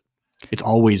wants it. It's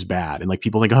always bad, and like,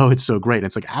 people think, "Oh, it's so great." And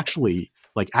it's like, actually,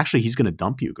 he's going to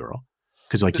dump you, girl,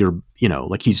 because like, you're,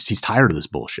 like, he's tired of this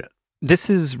bullshit. This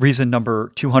is reason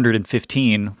number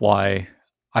 215 why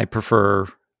I prefer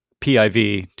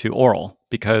PIV to oral,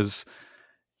 because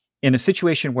in a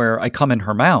situation where I come in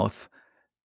her mouth,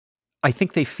 I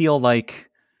think they feel like,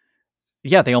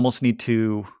 yeah, they almost need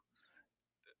to,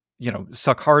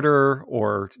 suck harder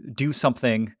or do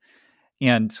something.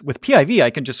 And with PIV,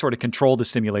 I can just sort of control the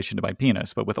stimulation to my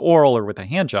penis. But with oral or with a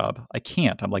hand job, I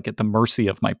can't. I'm like at the mercy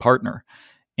of my partner.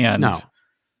 And no.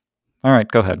 All right,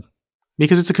 go ahead.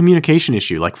 Because it's a communication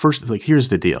issue. Like, first, like, here's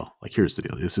the deal.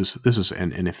 This is,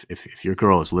 and if your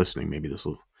girl is listening, maybe this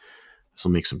will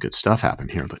make some good stuff happen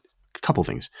here. But a couple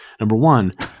things. Number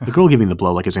one, the girl giving the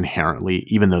blow, like, is inherently,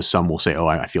 even though some will say, "Oh,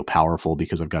 I feel powerful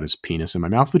because I've got his penis in my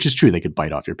mouth," which is true. They could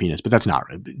bite off your penis, but that's not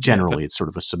generally. It's sort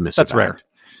of a submissive. That's rare.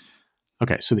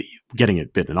 Okay, so getting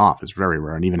it bitten off is very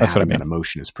rare, and even That's what I having that mean.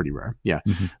 emotion is pretty rare. Yeah,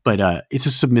 Mhm. but it's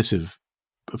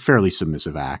a fairly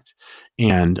submissive act,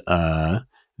 and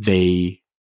they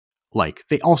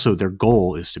they also, their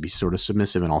goal is to be sort of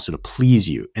submissive and also to please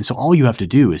you, and so all you have to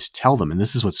do is tell them, and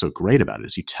this is what's so great about it,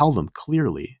 is you tell them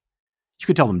clearly. You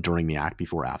could tell them during the act,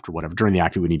 before, after, whatever. During the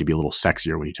act, it would need to be a little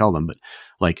sexier when you tell them, but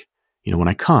like, when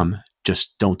I come,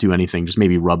 just don't do anything. Just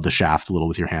maybe rub the shaft a little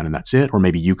with your hand and that's it. Or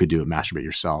maybe you could do it, masturbate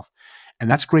yourself. And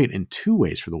that's great in two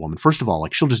ways for the woman. First of all,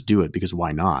 like, she'll just do it because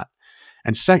why not?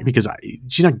 And second, because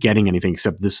she's not getting anything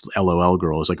except this LOL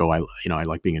girl is like, oh, I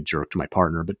like being a jerk to my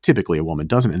partner, but typically a woman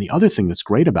doesn't. And the other thing that's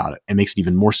great about it and makes it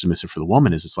even more submissive for the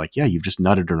woman is it's like, yeah, you've just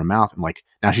nutted her in her mouth, and like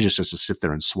now she just has to sit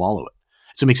there and swallow it.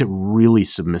 So it makes it really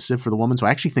submissive for the woman. So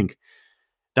I actually think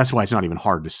that's why it's not even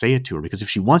hard to say it to her, because if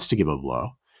she wants to give a blow,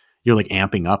 you're like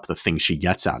amping up the thing she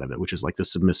gets out of it, which is like the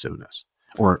submissiveness,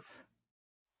 or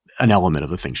an element of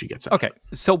the thing she gets out. Okay,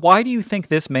 so why do you think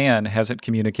this man hasn't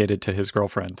communicated to his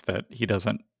girlfriend that he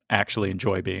doesn't actually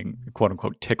enjoy being quote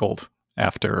unquote tickled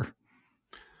after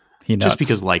he nuts? Just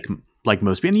because, like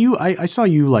most people, and I saw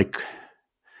you like.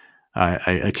 I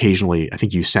occasionally, I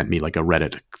think you sent me like a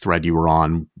Reddit thread you were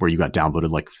on where you got downvoted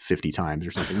like 50 times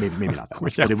or something. Maybe not that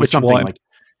much, Yeah, but it was something one? like,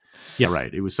 yeah,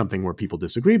 right. It was something where people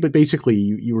disagree, but basically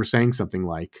you were saying something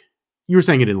like, you were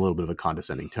saying it in a little bit of a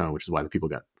condescending tone, which is why the people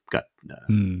got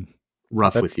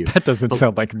rough with you. That doesn't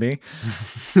sound like me.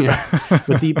 Yeah,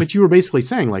 but you were basically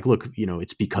saying like, look,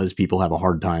 it's because people have a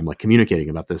hard time like communicating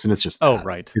about this, and it's just oh,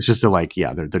 right. It's just like,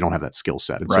 yeah, they don't have that skill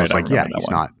set, and so Right, it's like, yeah, he's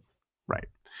not right.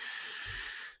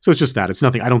 So it's just that. It's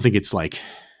nothing. I don't think it's like,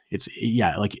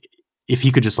 like if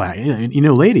you could just like,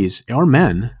 ladies or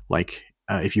men, like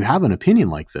if you have an opinion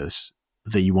like this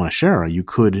that you want to share, you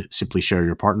could simply share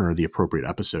your partner the appropriate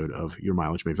episode of Your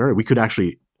Mileage May Vary. We could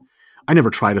actually, I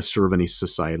never try to serve any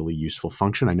societally useful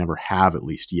function. I never have, at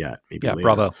least yet. Maybe later.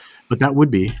 Bravo. But that would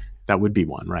be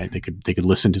one, right? They could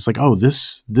listen to, it's like, oh,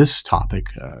 this topic,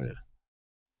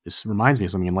 this reminds me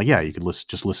of something. And like, yeah, you could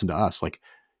just listen to us. Like,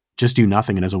 just do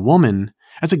nothing. And as a woman,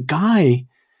 as a guy,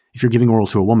 if you're giving oral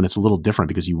to a woman, it's a little different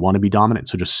because you want to be dominant.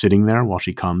 So just sitting there while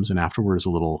she comes and afterward is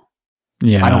a little,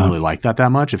 I don't really like that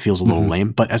much. It feels a little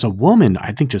lame. But as a woman,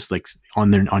 I think just like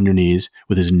on your knees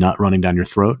with his nut running down your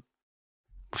throat,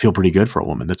 feel pretty good for a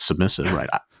woman that's submissive, right?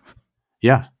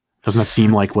 Yeah. Doesn't that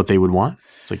seem like what they would want?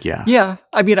 It's like, yeah. Yeah.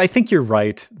 I mean, I think you're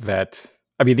right that,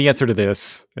 I mean, the answer to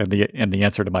this and the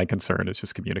answer to my concern is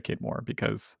just communicate more,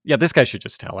 because this guy should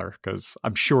just tell her, because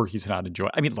I'm sure he's not enjoying.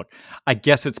 I mean, look, I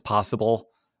guess it's possible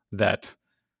that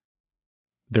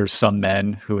there's some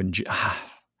men who enjoy.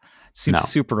 Seems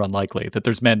super unlikely that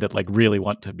there's men that like really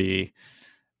want to be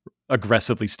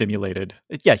aggressively stimulated.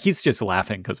 Yeah, he's just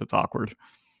laughing because it's awkward.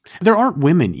 There aren't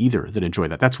women either that enjoy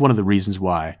that. That's one of the reasons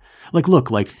why. Like, look,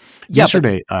 like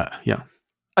yesterday. I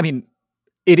mean,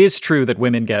 it is true that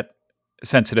women get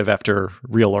sensitive after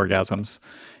real orgasms.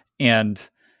 And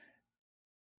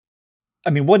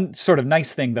I mean, one sort of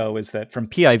nice thing though is that from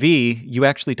PIV, you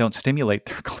actually don't stimulate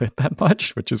their clit that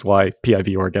much, which is why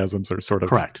PIV orgasms are sort of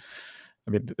correct.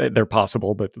 I mean, they're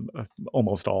possible, but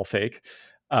almost all fake.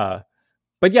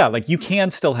 But yeah, like you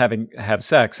can still have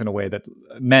sex in a way that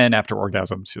men after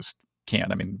orgasms just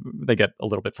can't. I mean, they get a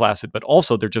little bit flaccid, but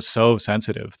also they're just so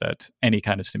sensitive that any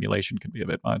kind of stimulation can be a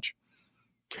bit much.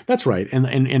 That's right.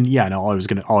 And yeah, and all I was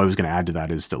gonna add to that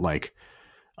is that like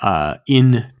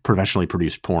in professionally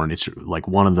produced porn, it's like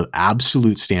one of the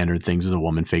absolute standard things is a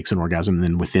woman fakes an orgasm, and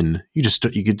then within you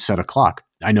could set a clock.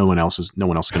 I know no one else is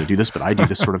going to do this, but I do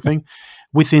this sort of thing.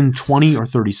 Within 20 or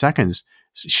 30 seconds,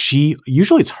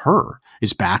 usually it's her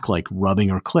is back like rubbing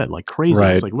her clit like crazy.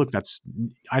 Right. It's like, look,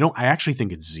 I actually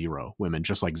think it's zero women,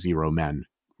 just like zero men,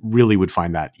 really would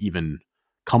find that even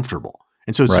comfortable.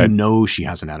 And so you know she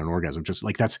hasn't had an orgasm. Just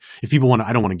like that's, if people want to,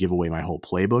 I don't want to give away my whole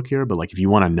playbook here, but like if you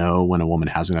want to know when a woman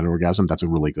hasn't had an orgasm, that's a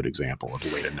really good example of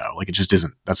a way to know. Like it just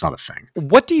isn't, that's not a thing.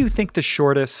 What do you think the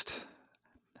shortest,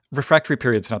 refractory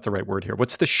period's not the right word here.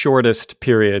 What's the shortest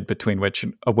period between which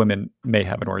a woman may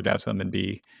have an orgasm and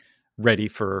be ready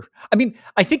for, I mean,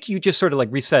 I think you just sort of like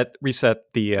reset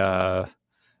the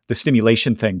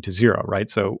stimulation thing to zero, right?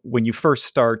 So when you first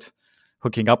start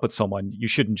hooking up with someone, you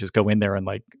shouldn't just go in there and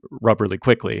like rub really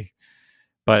quickly.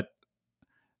 But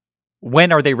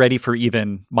when are they ready for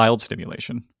even mild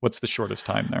stimulation? What's the shortest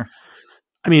time there?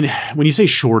 I mean, when you say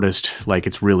shortest, like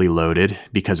it's really loaded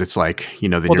because it's like,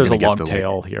 then there's a long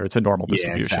tail here. It's a normal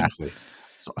distribution. Yeah, exactly.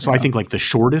 So I think like the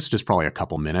shortest is probably a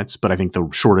couple minutes, but I think the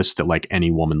shortest that like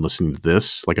any woman listening to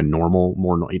this, like a normal,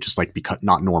 just like because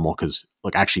not normal because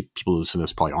like actually people who listen to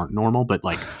this probably aren't normal, but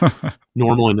like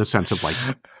normal in the sense of like,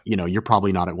 you're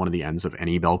probably not at one of the ends of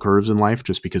any bell curves in life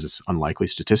just because it's unlikely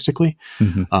statistically,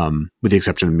 with the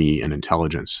exception of me and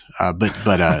intelligence.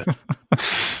 But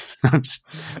I'm just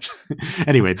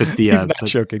anyway, but he's not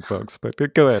joking, folks, but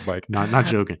go ahead, Mike. Not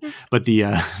joking, but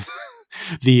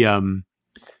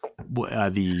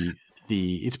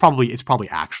it's probably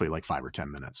actually like 5 or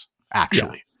 10 minutes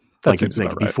actually. Yeah, that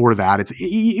like before that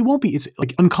it won't be, it's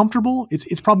like uncomfortable.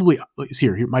 It's probably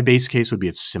here my base case would be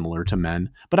it's similar to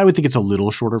men, but I would think it's a little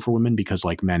shorter for women because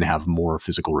like men have more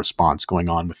physical response going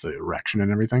on with the erection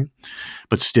and everything,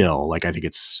 but still like I think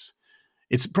it's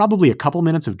probably a couple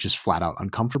minutes of just flat out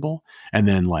uncomfortable, and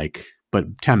then like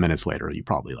but 10 minutes later you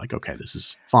probably like, okay, this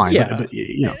is fine. Yeah. But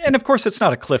and of course it's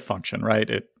not a cliff function, right?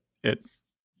 It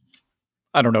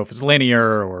I don't know if it's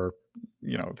linear or,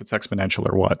 if it's exponential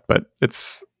or what, but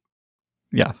it's,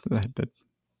 it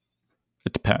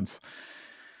depends.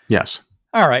 Yes.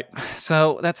 All right.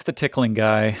 So that's the tickling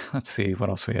guy. Let's see what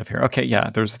else we have here. Okay. Yeah.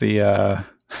 There's the,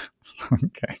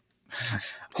 okay.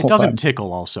 It doesn't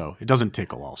tickle also,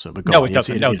 but no, it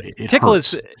doesn't. It tickle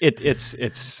hurts.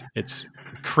 It's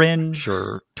cringe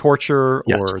or torture,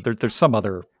 yes. Or there's some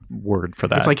other word for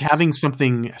that. It's like having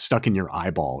something stuck in your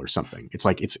eyeball or something. It's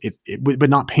like but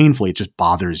not painfully. It just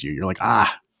bothers you. You're like,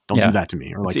 don't do that to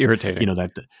me. Or like, it's irritating.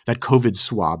 That COVID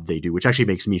swab they do, which actually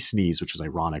makes me sneeze, which is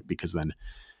ironic because then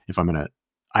if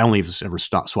I only have ever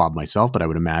swabbed myself, but I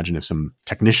would imagine if some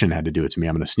technician had to do it to me,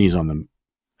 I'm going to sneeze on them.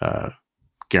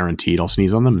 Guaranteed I'll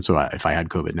sneeze on them. And so if I had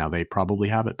COVID now, they probably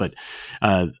have it, but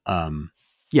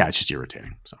it's just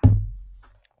irritating. So.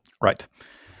 Right.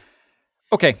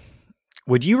 Okay.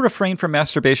 Would you refrain from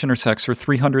masturbation or sex for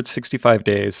 365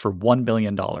 days for $1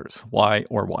 billion? Why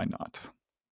or why not?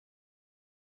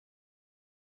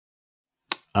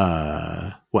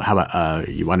 Well, how about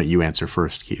why don't you answer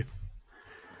first, Keith?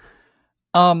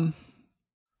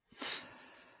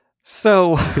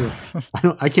 So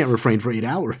I can't refrain for 8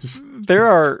 hours. There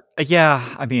are,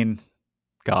 I mean,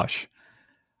 gosh,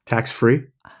 tax free.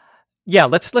 Yeah,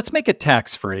 let's make it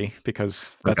tax free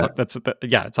because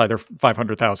it's either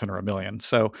 500,000 or $1 million.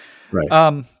 So,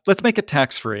 right. Let's make it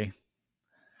tax free.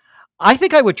 I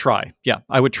think I would try. Yeah,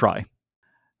 I would try.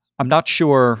 I'm not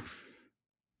sure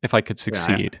if I could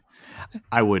succeed.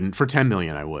 I wouldn't. For 10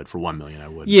 million, I would. For 1 million, I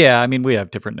would. Yeah, I mean, we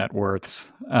have different net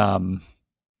worths.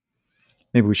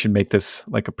 Maybe we should make this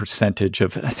like a percentage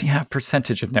of.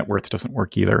 Percentage of net worth doesn't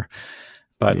work either.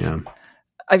 But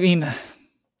I mean,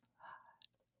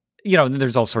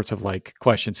 there's all sorts of like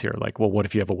questions here. Like, well, what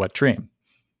if you have a wet dream?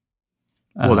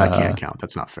 Well, that can't count.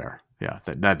 That's not fair. Yeah,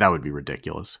 that would be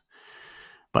ridiculous.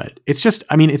 But it's just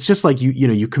like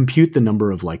you compute the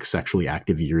number of like sexually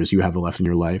active years you have left in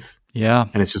your life. Yeah.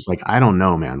 And it's just like, I don't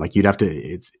know, man. Like you'd have to,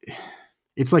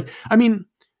 it's like,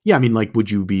 like,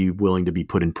 would you be willing to be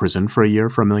put in prison for a year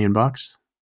for $1 million?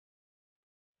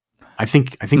 I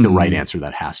think the right answer to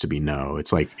that has to be no.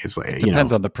 It's like, it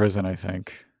depends on the prison, I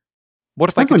think. What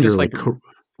if I could just like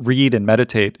read and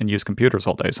meditate and use computers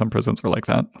all day? Some prisons are like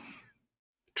that.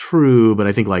 True. But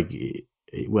I think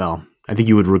I think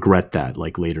you would regret that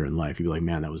like later in life. You'd be like,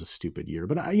 man, that was a stupid year.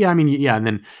 But and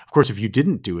then of course, if you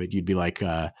didn't do it, you'd be like,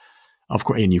 of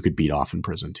course, and you could beat off in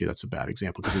prison too. That's a bad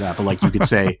example because of that. But like you could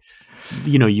say,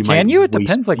 you might. Can you? It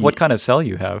depends like what kind of cell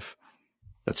you have.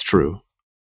 That's true.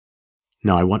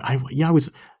 No, I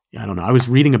don't know. I was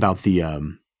reading about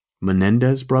the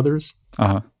Menendez brothers.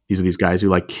 Uh-huh. These are these guys who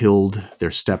like killed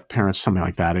their step parents, something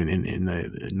like that in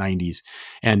the 90s.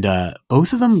 And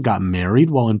both of them got married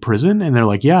while in prison. And they're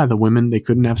like, yeah, the women, they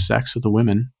couldn't have sex with the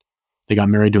women. They got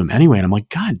married to him anyway. And I'm like,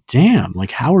 God damn,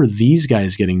 like how are these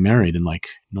guys getting married and like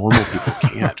normal people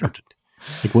can't? Or,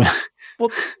 like what? Well,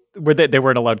 they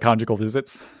weren't allowed conjugal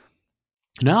visits?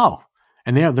 No.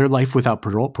 And they have their life without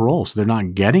parole, so they're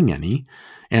not getting any.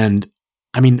 And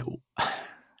I mean,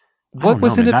 what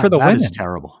was in it for the women? That is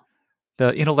terrible.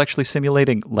 The intellectually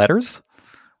stimulating letters?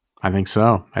 I think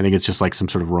so. I think it's just like some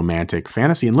sort of romantic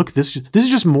fantasy. And look, this is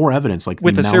just more evidence. Like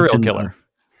with a serial killer.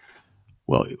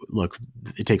 Well, look,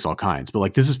 it takes all kinds, but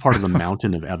like this is part of the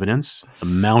mountain of evidence. The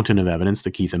mountain of evidence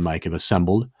that Keith and Mike have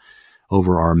assembled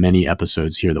over our many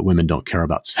episodes here that women don't care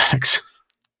about sex.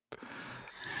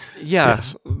 Yeah,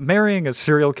 yes. Marrying a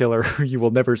serial killer who you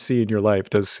will never see in your life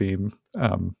does seem.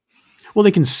 Well,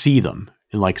 they can see them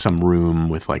in like some room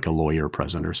with like a lawyer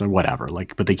present or something, whatever.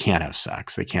 Like, but they can't have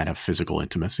sex. They can't have physical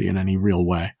intimacy in any real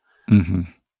way. Mm-hmm.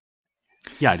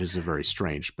 Yeah, it is very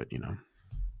strange, but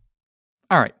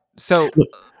All right, so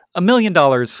 $1 million.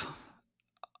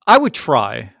 I would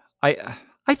try. I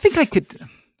think I could.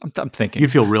 I'm thinking.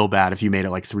 You'd feel real bad if you made it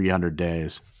like 300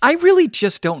 days. I really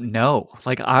just don't know.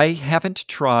 Like, I haven't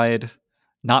tried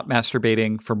not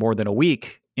masturbating for more than a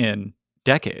week in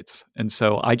decades. And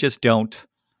so I just don't.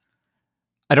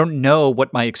 I don't know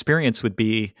what my experience would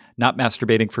be not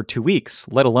masturbating for 2 weeks,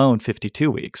 let alone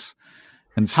 52 weeks.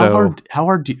 And so how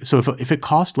hard so if it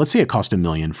cost, let's say it cost $1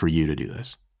 million for you to do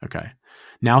this. Okay.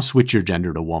 Now switch your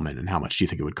gender to woman, and how much do you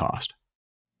think it would cost?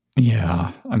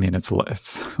 yeah, I mean, it's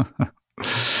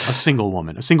A single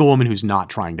woman who's not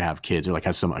trying to have kids or like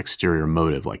has some exterior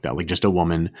motive like that. Like just a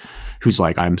woman who's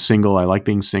like, I'm single. I like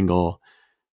being single,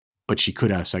 but she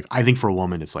could have sex. I think for a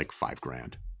woman, it's like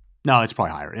 $5,000. No, it's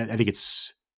probably higher. I think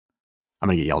it's, I'm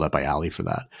going to get yelled at by Allie for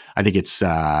that. I think it's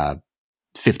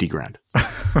 $50,000.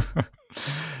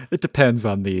 It depends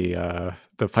on the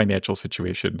financial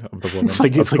situation of the woman. It's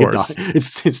like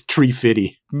it's tree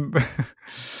fitty.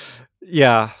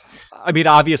 Yeah, I mean,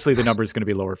 obviously the number is going to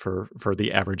be lower for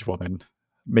the average woman.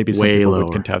 Maybe some Way people lower.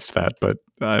 would contest that, but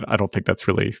I don't think that's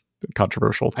really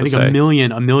controversial to I think say. a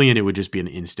million, it would just be an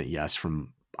instant yes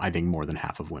from I think more than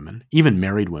half of women, even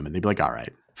married women. They'd be like, all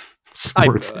right, it's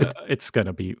worth it. It's going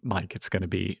to be, Mike. It's going to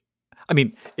be. I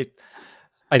mean,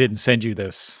 I didn't send you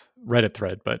this Reddit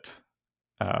thread, but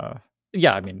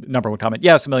yeah, I mean, number one comment,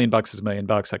 yes, $1 million is $1 million.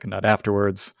 I can nut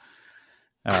afterwards.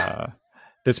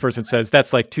 This person says,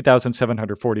 that's like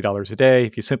 $2,740 a day.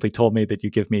 If you simply told me that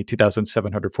you give me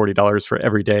 $2,740 for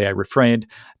every day I refrained,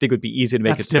 I think it would be easy to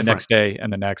make That's it to the different. next day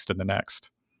and the next and the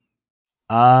next.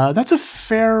 That's a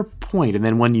fair point. And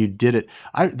then when you did it,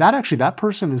 that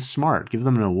person is smart. Give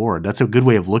them an award. That's a good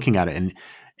way of looking at it.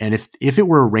 And if it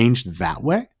were arranged that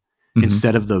way, Mhm.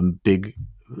 instead of the big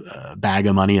bag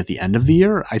of money at the end of the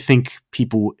year, I think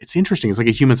people, it's interesting. It's like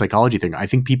a human psychology thing. I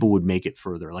think people would make it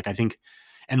further. Like I think,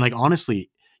 and like, honestly,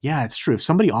 yeah, it's true. If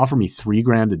somebody offered me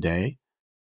 $3,000 a day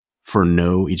for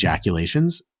no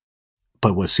ejaculations,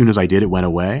 but as soon as I did, it went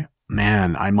away,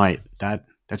 man,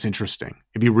 that's interesting.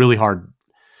 It'd be really hard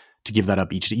to give that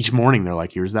up each morning. They're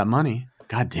like, here's that money.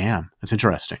 God damn. That's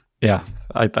interesting. Yeah,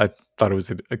 I thought it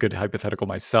was a good hypothetical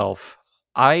myself.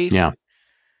 Yeah.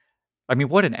 I mean,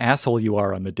 what an asshole you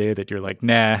are on the day that you're like,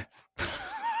 nah,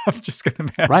 I'm just going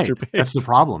to Right. masturbate. That's the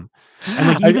problem.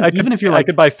 And like, even if you're like, I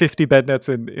could buy 50 bed nets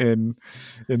in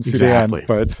Sudan, Exactly.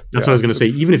 but that's what I was going to say.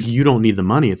 Even if you don't need the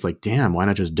money, it's like, damn, why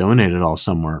not just donate it all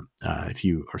somewhere if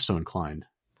you are so inclined?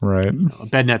 right.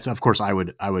 Bed nets, of course, I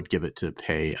would give it to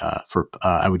pay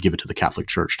I would give it to the Catholic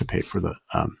Church to pay for the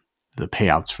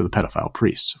payouts for the pedophile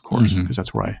priests, of course, because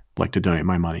that's where I like to donate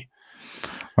my money.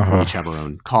 We each have our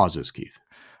own causes, Keith.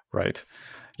 Right.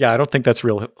 Yeah, I don't think that's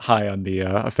real high on the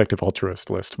effective altruist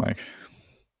list, Mike.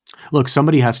 Look,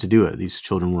 somebody has to do it. These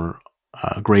children were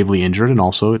gravely injured, and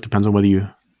also it depends on whether you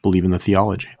believe in the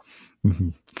theology. Mm-hmm.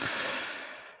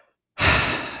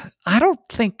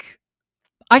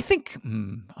 I think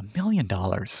 $1 million.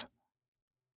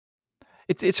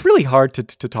 It's really hard to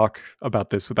talk about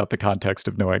this without the context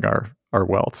of knowing our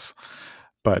wealths.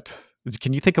 But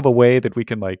can you think of a way that we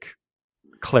can like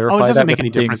clarify it doesn't that make without any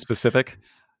being difference. specific?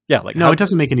 Yeah, like No, it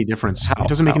doesn't make any difference. How? It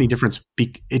doesn't make any difference.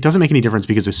 It doesn't make any difference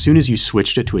because as soon as you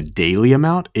switched it to a daily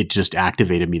amount, it just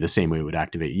activated me the same way it would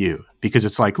activate you. Because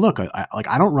it's like, look,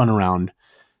 I don't run around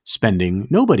spending.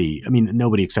 Nobody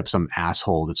except some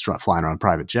asshole that's flying around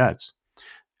private jets.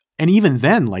 And even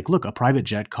then, like, look, a private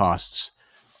jet costs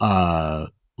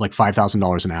like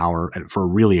 $5,000 an hour for a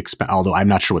really expensive. Although I'm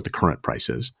not sure what the current price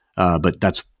is, but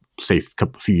that's say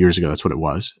a few years ago. That's what it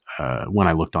was when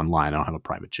I looked online. I don't have a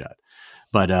private jet.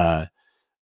 But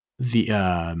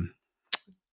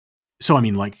so I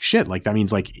mean, like shit, like that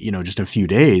means like, just a few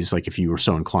days, like if you were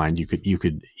so inclined, you could,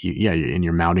 and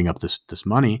you're mounting up this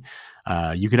money,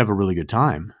 you could have a really good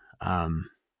time.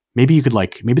 Maybe you could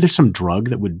maybe there's some drug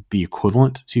that would be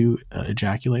equivalent to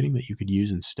ejaculating that you could use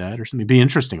instead or something. It'd be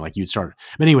interesting. Like you'd start,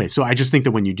 but anyway, so I just think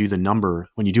that when you do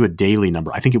a daily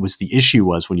number, I think it was the issue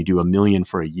was when you do $1 million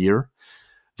for a year,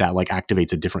 that like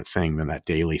activates a different thing than that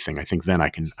daily thing. I think then I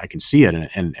can see it.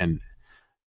 And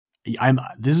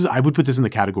I would put this in the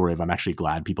category of I'm actually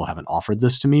glad people haven't offered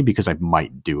this to me because I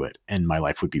might do it and my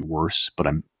life would be worse, but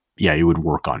it would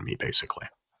work on me basically.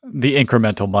 The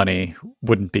incremental money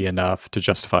wouldn't be enough to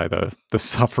justify the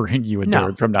suffering you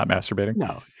endured from not masturbating.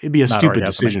 No, it'd be a stupid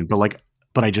decision,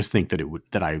 but I just think that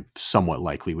that I somewhat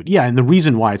likely would. Yeah. And the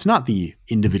reason why it's not the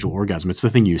individual orgasm, it's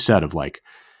the thing you said of like,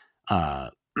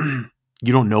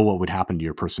 you don't know what would happen to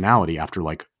your personality after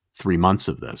like 3 months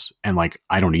of this. And like,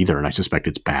 I don't either. And I suspect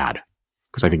it's bad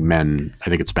because I think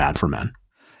it's bad for men.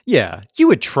 Yeah. You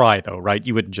would try though, right?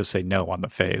 You wouldn't just say no on the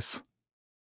face.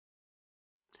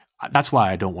 that's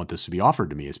why I don't want this to be offered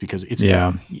to me, is because it's,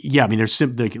 Yeah. I mean, there's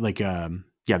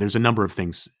there's a number of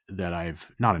things that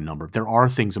there are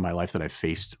things in my life that I've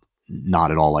faced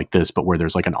not at all like this, but where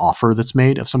there's like an offer that's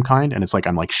made of some kind. And it's like,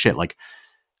 I'm like, shit, like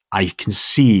I can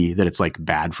see that it's like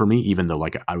bad for me, even though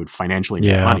like I would financially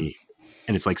make money,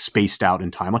 and it's like spaced out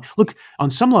in time. Like, look, on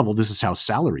some level, this is how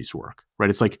salaries work, right?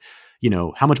 It's like,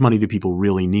 how much money do people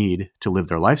really need to live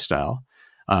their lifestyle?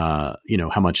 How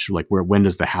much, like, when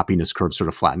does the happiness curve sort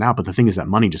of flatten out? But the thing is that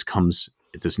money just comes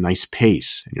at this nice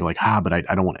pace, and you're like, but I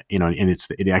don't want to, and it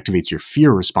activates your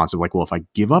fear response of like, well, if I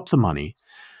give up the money,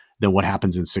 then what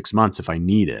happens in 6 months if I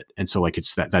need it? And so like,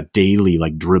 it's that daily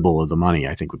like dribble of the money,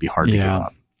 I think would be hard to give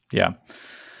up. Yeah.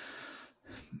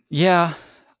 Yeah.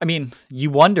 I mean,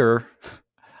 you wonder,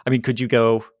 could you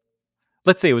go,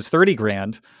 let's say it was 30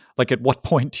 grand. Like, at what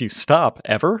point do you stop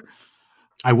ever?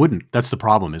 I wouldn't. That's the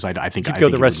problem, is I think you'd go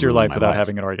the rest of your life without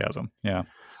having an orgasm. Yeah.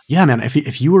 Yeah, man.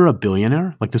 If you were a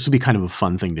billionaire, like, this would be kind of a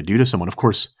fun thing to do to someone. Of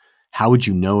course, how would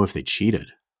you know if they cheated?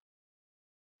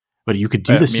 But you could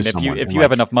do this to someone. If you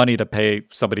have enough money to pay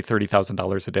somebody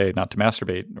 $30,000 a day not to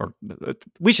masturbate, or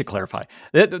we should clarify.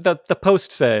 The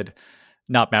post said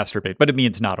not masturbate, but it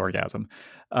means not orgasm.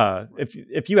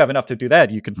 If you have enough to do that,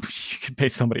 you can pay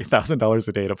somebody $1,000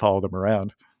 a day to follow them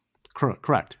around.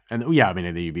 Correct. And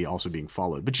then you'd be also being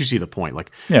followed. But you see the point.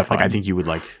 Like, yeah, I think you would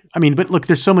but look,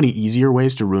 there's so many easier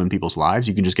ways to ruin people's lives.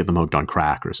 You can just get them hooked on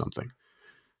crack or something.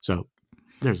 So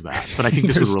there's that. But I think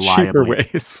this would reliably. Cheaper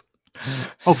ways.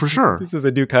 Oh, for sure. This is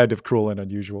a new kind of cruel and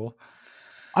unusual.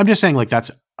 I'm just saying, like,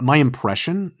 that's my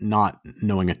impression, not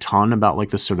knowing a ton about like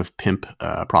this sort of pimp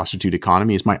prostitute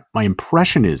economy, is my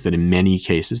impression is that in many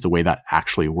cases, the way that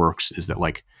actually works is that,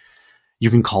 like, you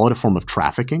can call it a form of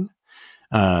trafficking,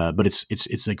 but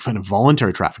it's like kind of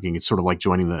voluntary trafficking. It's sort of like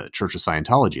joining the Church of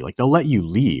Scientology. Like, they'll let you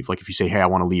leave. Like, if you say, hey, I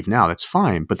want to leave now, that's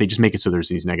fine. But they just make it so there's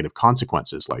these negative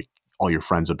consequences, like all your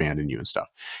friends abandon you and stuff.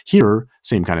 Here,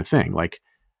 same kind of thing. Like,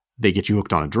 they get you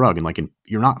hooked on a drug, and like,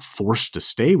 you're not forced to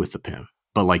stay with the pimp,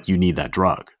 but like, you need that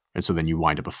drug. And so then you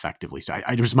wind up effectively. So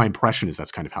just my impression is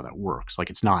that's kind of how that works. Like,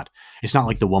 it's not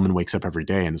like the woman wakes up every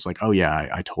day and it's like, oh yeah,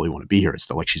 I totally want to be here. It's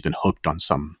like she's been hooked on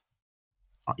some,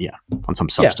 on some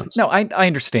substance. Yeah. No, I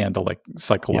understand the like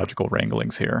psychological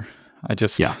wranglings here. I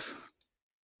just,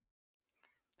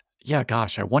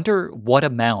 gosh, I wonder what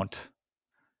amount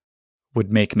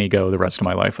would make me go the rest of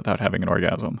my life without having an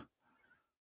orgasm.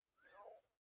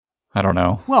 I don't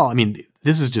know. Well, I mean,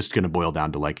 this is just going to boil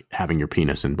down to like having your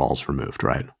penis and balls removed,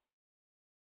 right?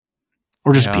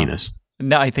 Or just penis.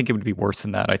 No, I think it would be worse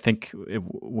than that. I think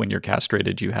when you're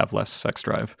castrated, you have less sex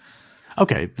drive.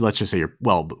 Okay, let's just say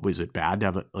was it bad to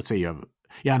have it? Let's say you have,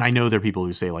 and I know there are people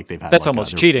who say like they've had. That's like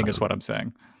almost cheating, is what I'm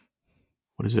saying.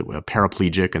 What is it? A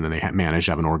paraplegic, and then they managed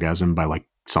to have an orgasm by like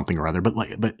something or other. But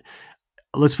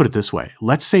let's put it this way.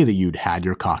 Let's say that you'd had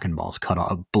your cock and balls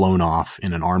blown off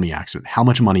in an army accident. How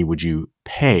much money would you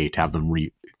pay to have them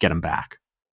get them back?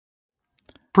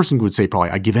 Person would say probably,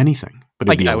 I'd give anything. But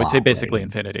I would say basically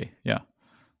infinity. Yeah.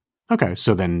 Okay.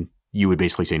 So then you would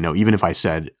basically say no. Even if I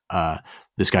said,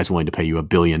 this guy's willing to pay you $1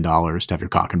 billion to have your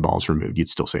cock and balls removed, you'd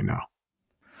still say no.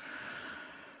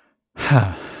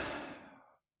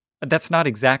 That's not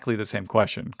exactly the same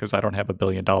question, because I don't have $1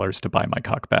 billion to buy my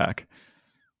cock back.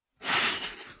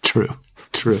 True.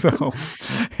 So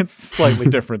it's slightly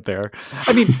different there.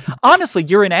 I mean, honestly,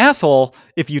 you're an asshole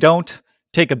if you don't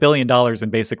take $1 billion in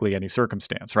basically any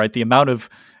circumstance, right? The amount of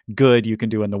good you can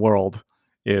do in the world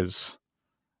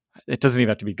it doesn't even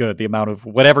have to be good. The amount of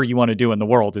whatever you want to do in the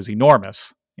world is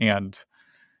enormous. And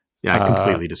yeah, I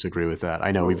completely disagree with that.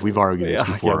 I know we've argued this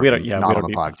before. We don't on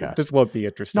the podcast. This won't be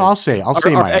interesting. No, I'll say our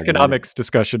my economics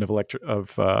discussion of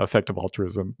effective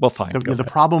altruism. Well, fine. The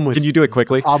problem with, can you do it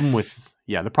quickly?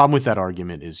 The problem with that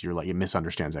argument is it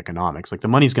misunderstands economics. Like, the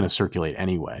money's going to circulate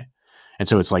anyway. And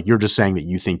so it's like, you're just saying that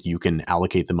you think you can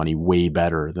allocate the money way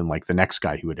better than like the next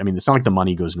guy who would. I mean, it's not like the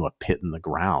money goes into a pit in the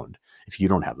ground. If you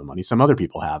don't have the money, some other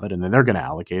people have it, and then they're going to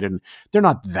allocate it, and they're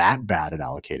not that bad at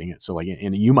allocating it. So like,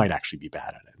 and you might actually be bad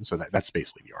at it. And so that's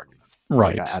basically the argument.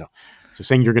 Right. Like, so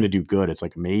saying you're going to do good, it's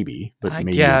like, maybe, but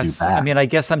maybe you'll do bad. I mean, I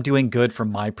guess I'm doing good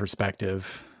from my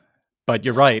perspective, but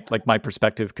you're right. Like, my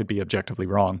perspective could be objectively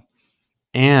wrong.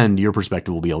 And your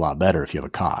perspective will be a lot better if you have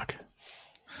a cock.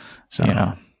 So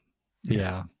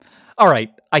yeah. All right.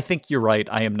 I think you're right.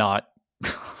 I am not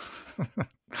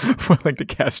willing to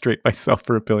castrate myself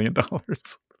for $1 billion.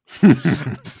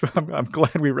 So I'm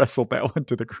glad we wrestled that one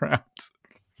to the ground.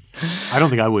 I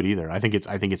don't think I would either. I think it's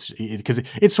because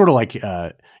it's sort of like,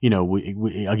 I'll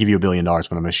give you $1 billion,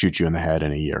 but I'm going to shoot you in the head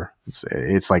in a year.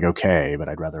 It's like, okay, but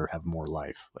I'd rather have more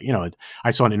life.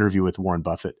 I saw an interview with Warren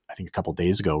Buffett, I think a couple of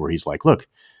days ago, where he's like, look,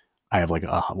 I have like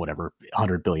whatever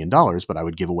 $100 billion, but I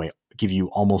would give you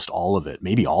almost all of it,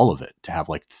 maybe all of it, to have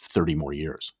like 30 more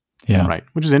years. Yeah. Right.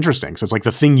 Which is interesting. So it's like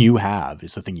the thing you have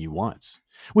is the thing you want,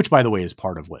 which, by the way, is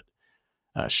part of what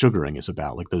sugaring is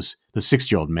about. Like the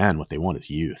 60-year-old men, what they want is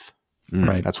youth.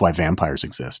 Right. That's why vampires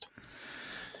exist.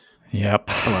 Yep.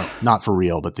 Well, not for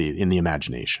real, but in the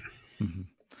imagination. Mm-hmm.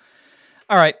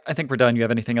 All right. I think we're done. You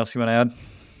have anything else you want to add?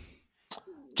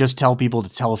 Just tell people to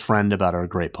tell a friend about our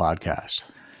great podcast.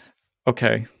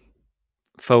 Okay.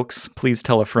 Folks, please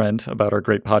tell a friend about our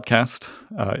great podcast.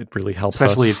 It really helps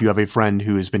Especially us. if you have a friend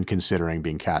who has been considering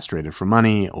being castrated for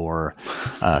money or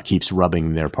keeps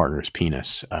rubbing their partner's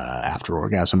penis after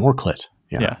orgasm or clit.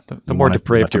 Yeah. The more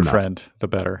depraved your friend, the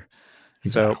better.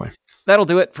 Exactly. So that'll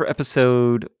do it for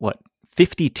episode,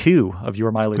 52 of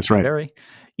Your Mileage That's right. Vary.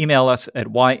 Email us at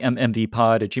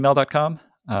ymmvpod@gmail.com.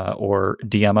 Or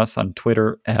DM us on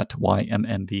Twitter at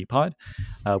YMMVpod.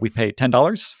 We pay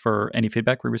 $10 for any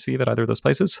feedback we receive at either of those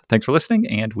places. Thanks for listening,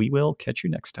 and we will catch you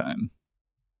next time.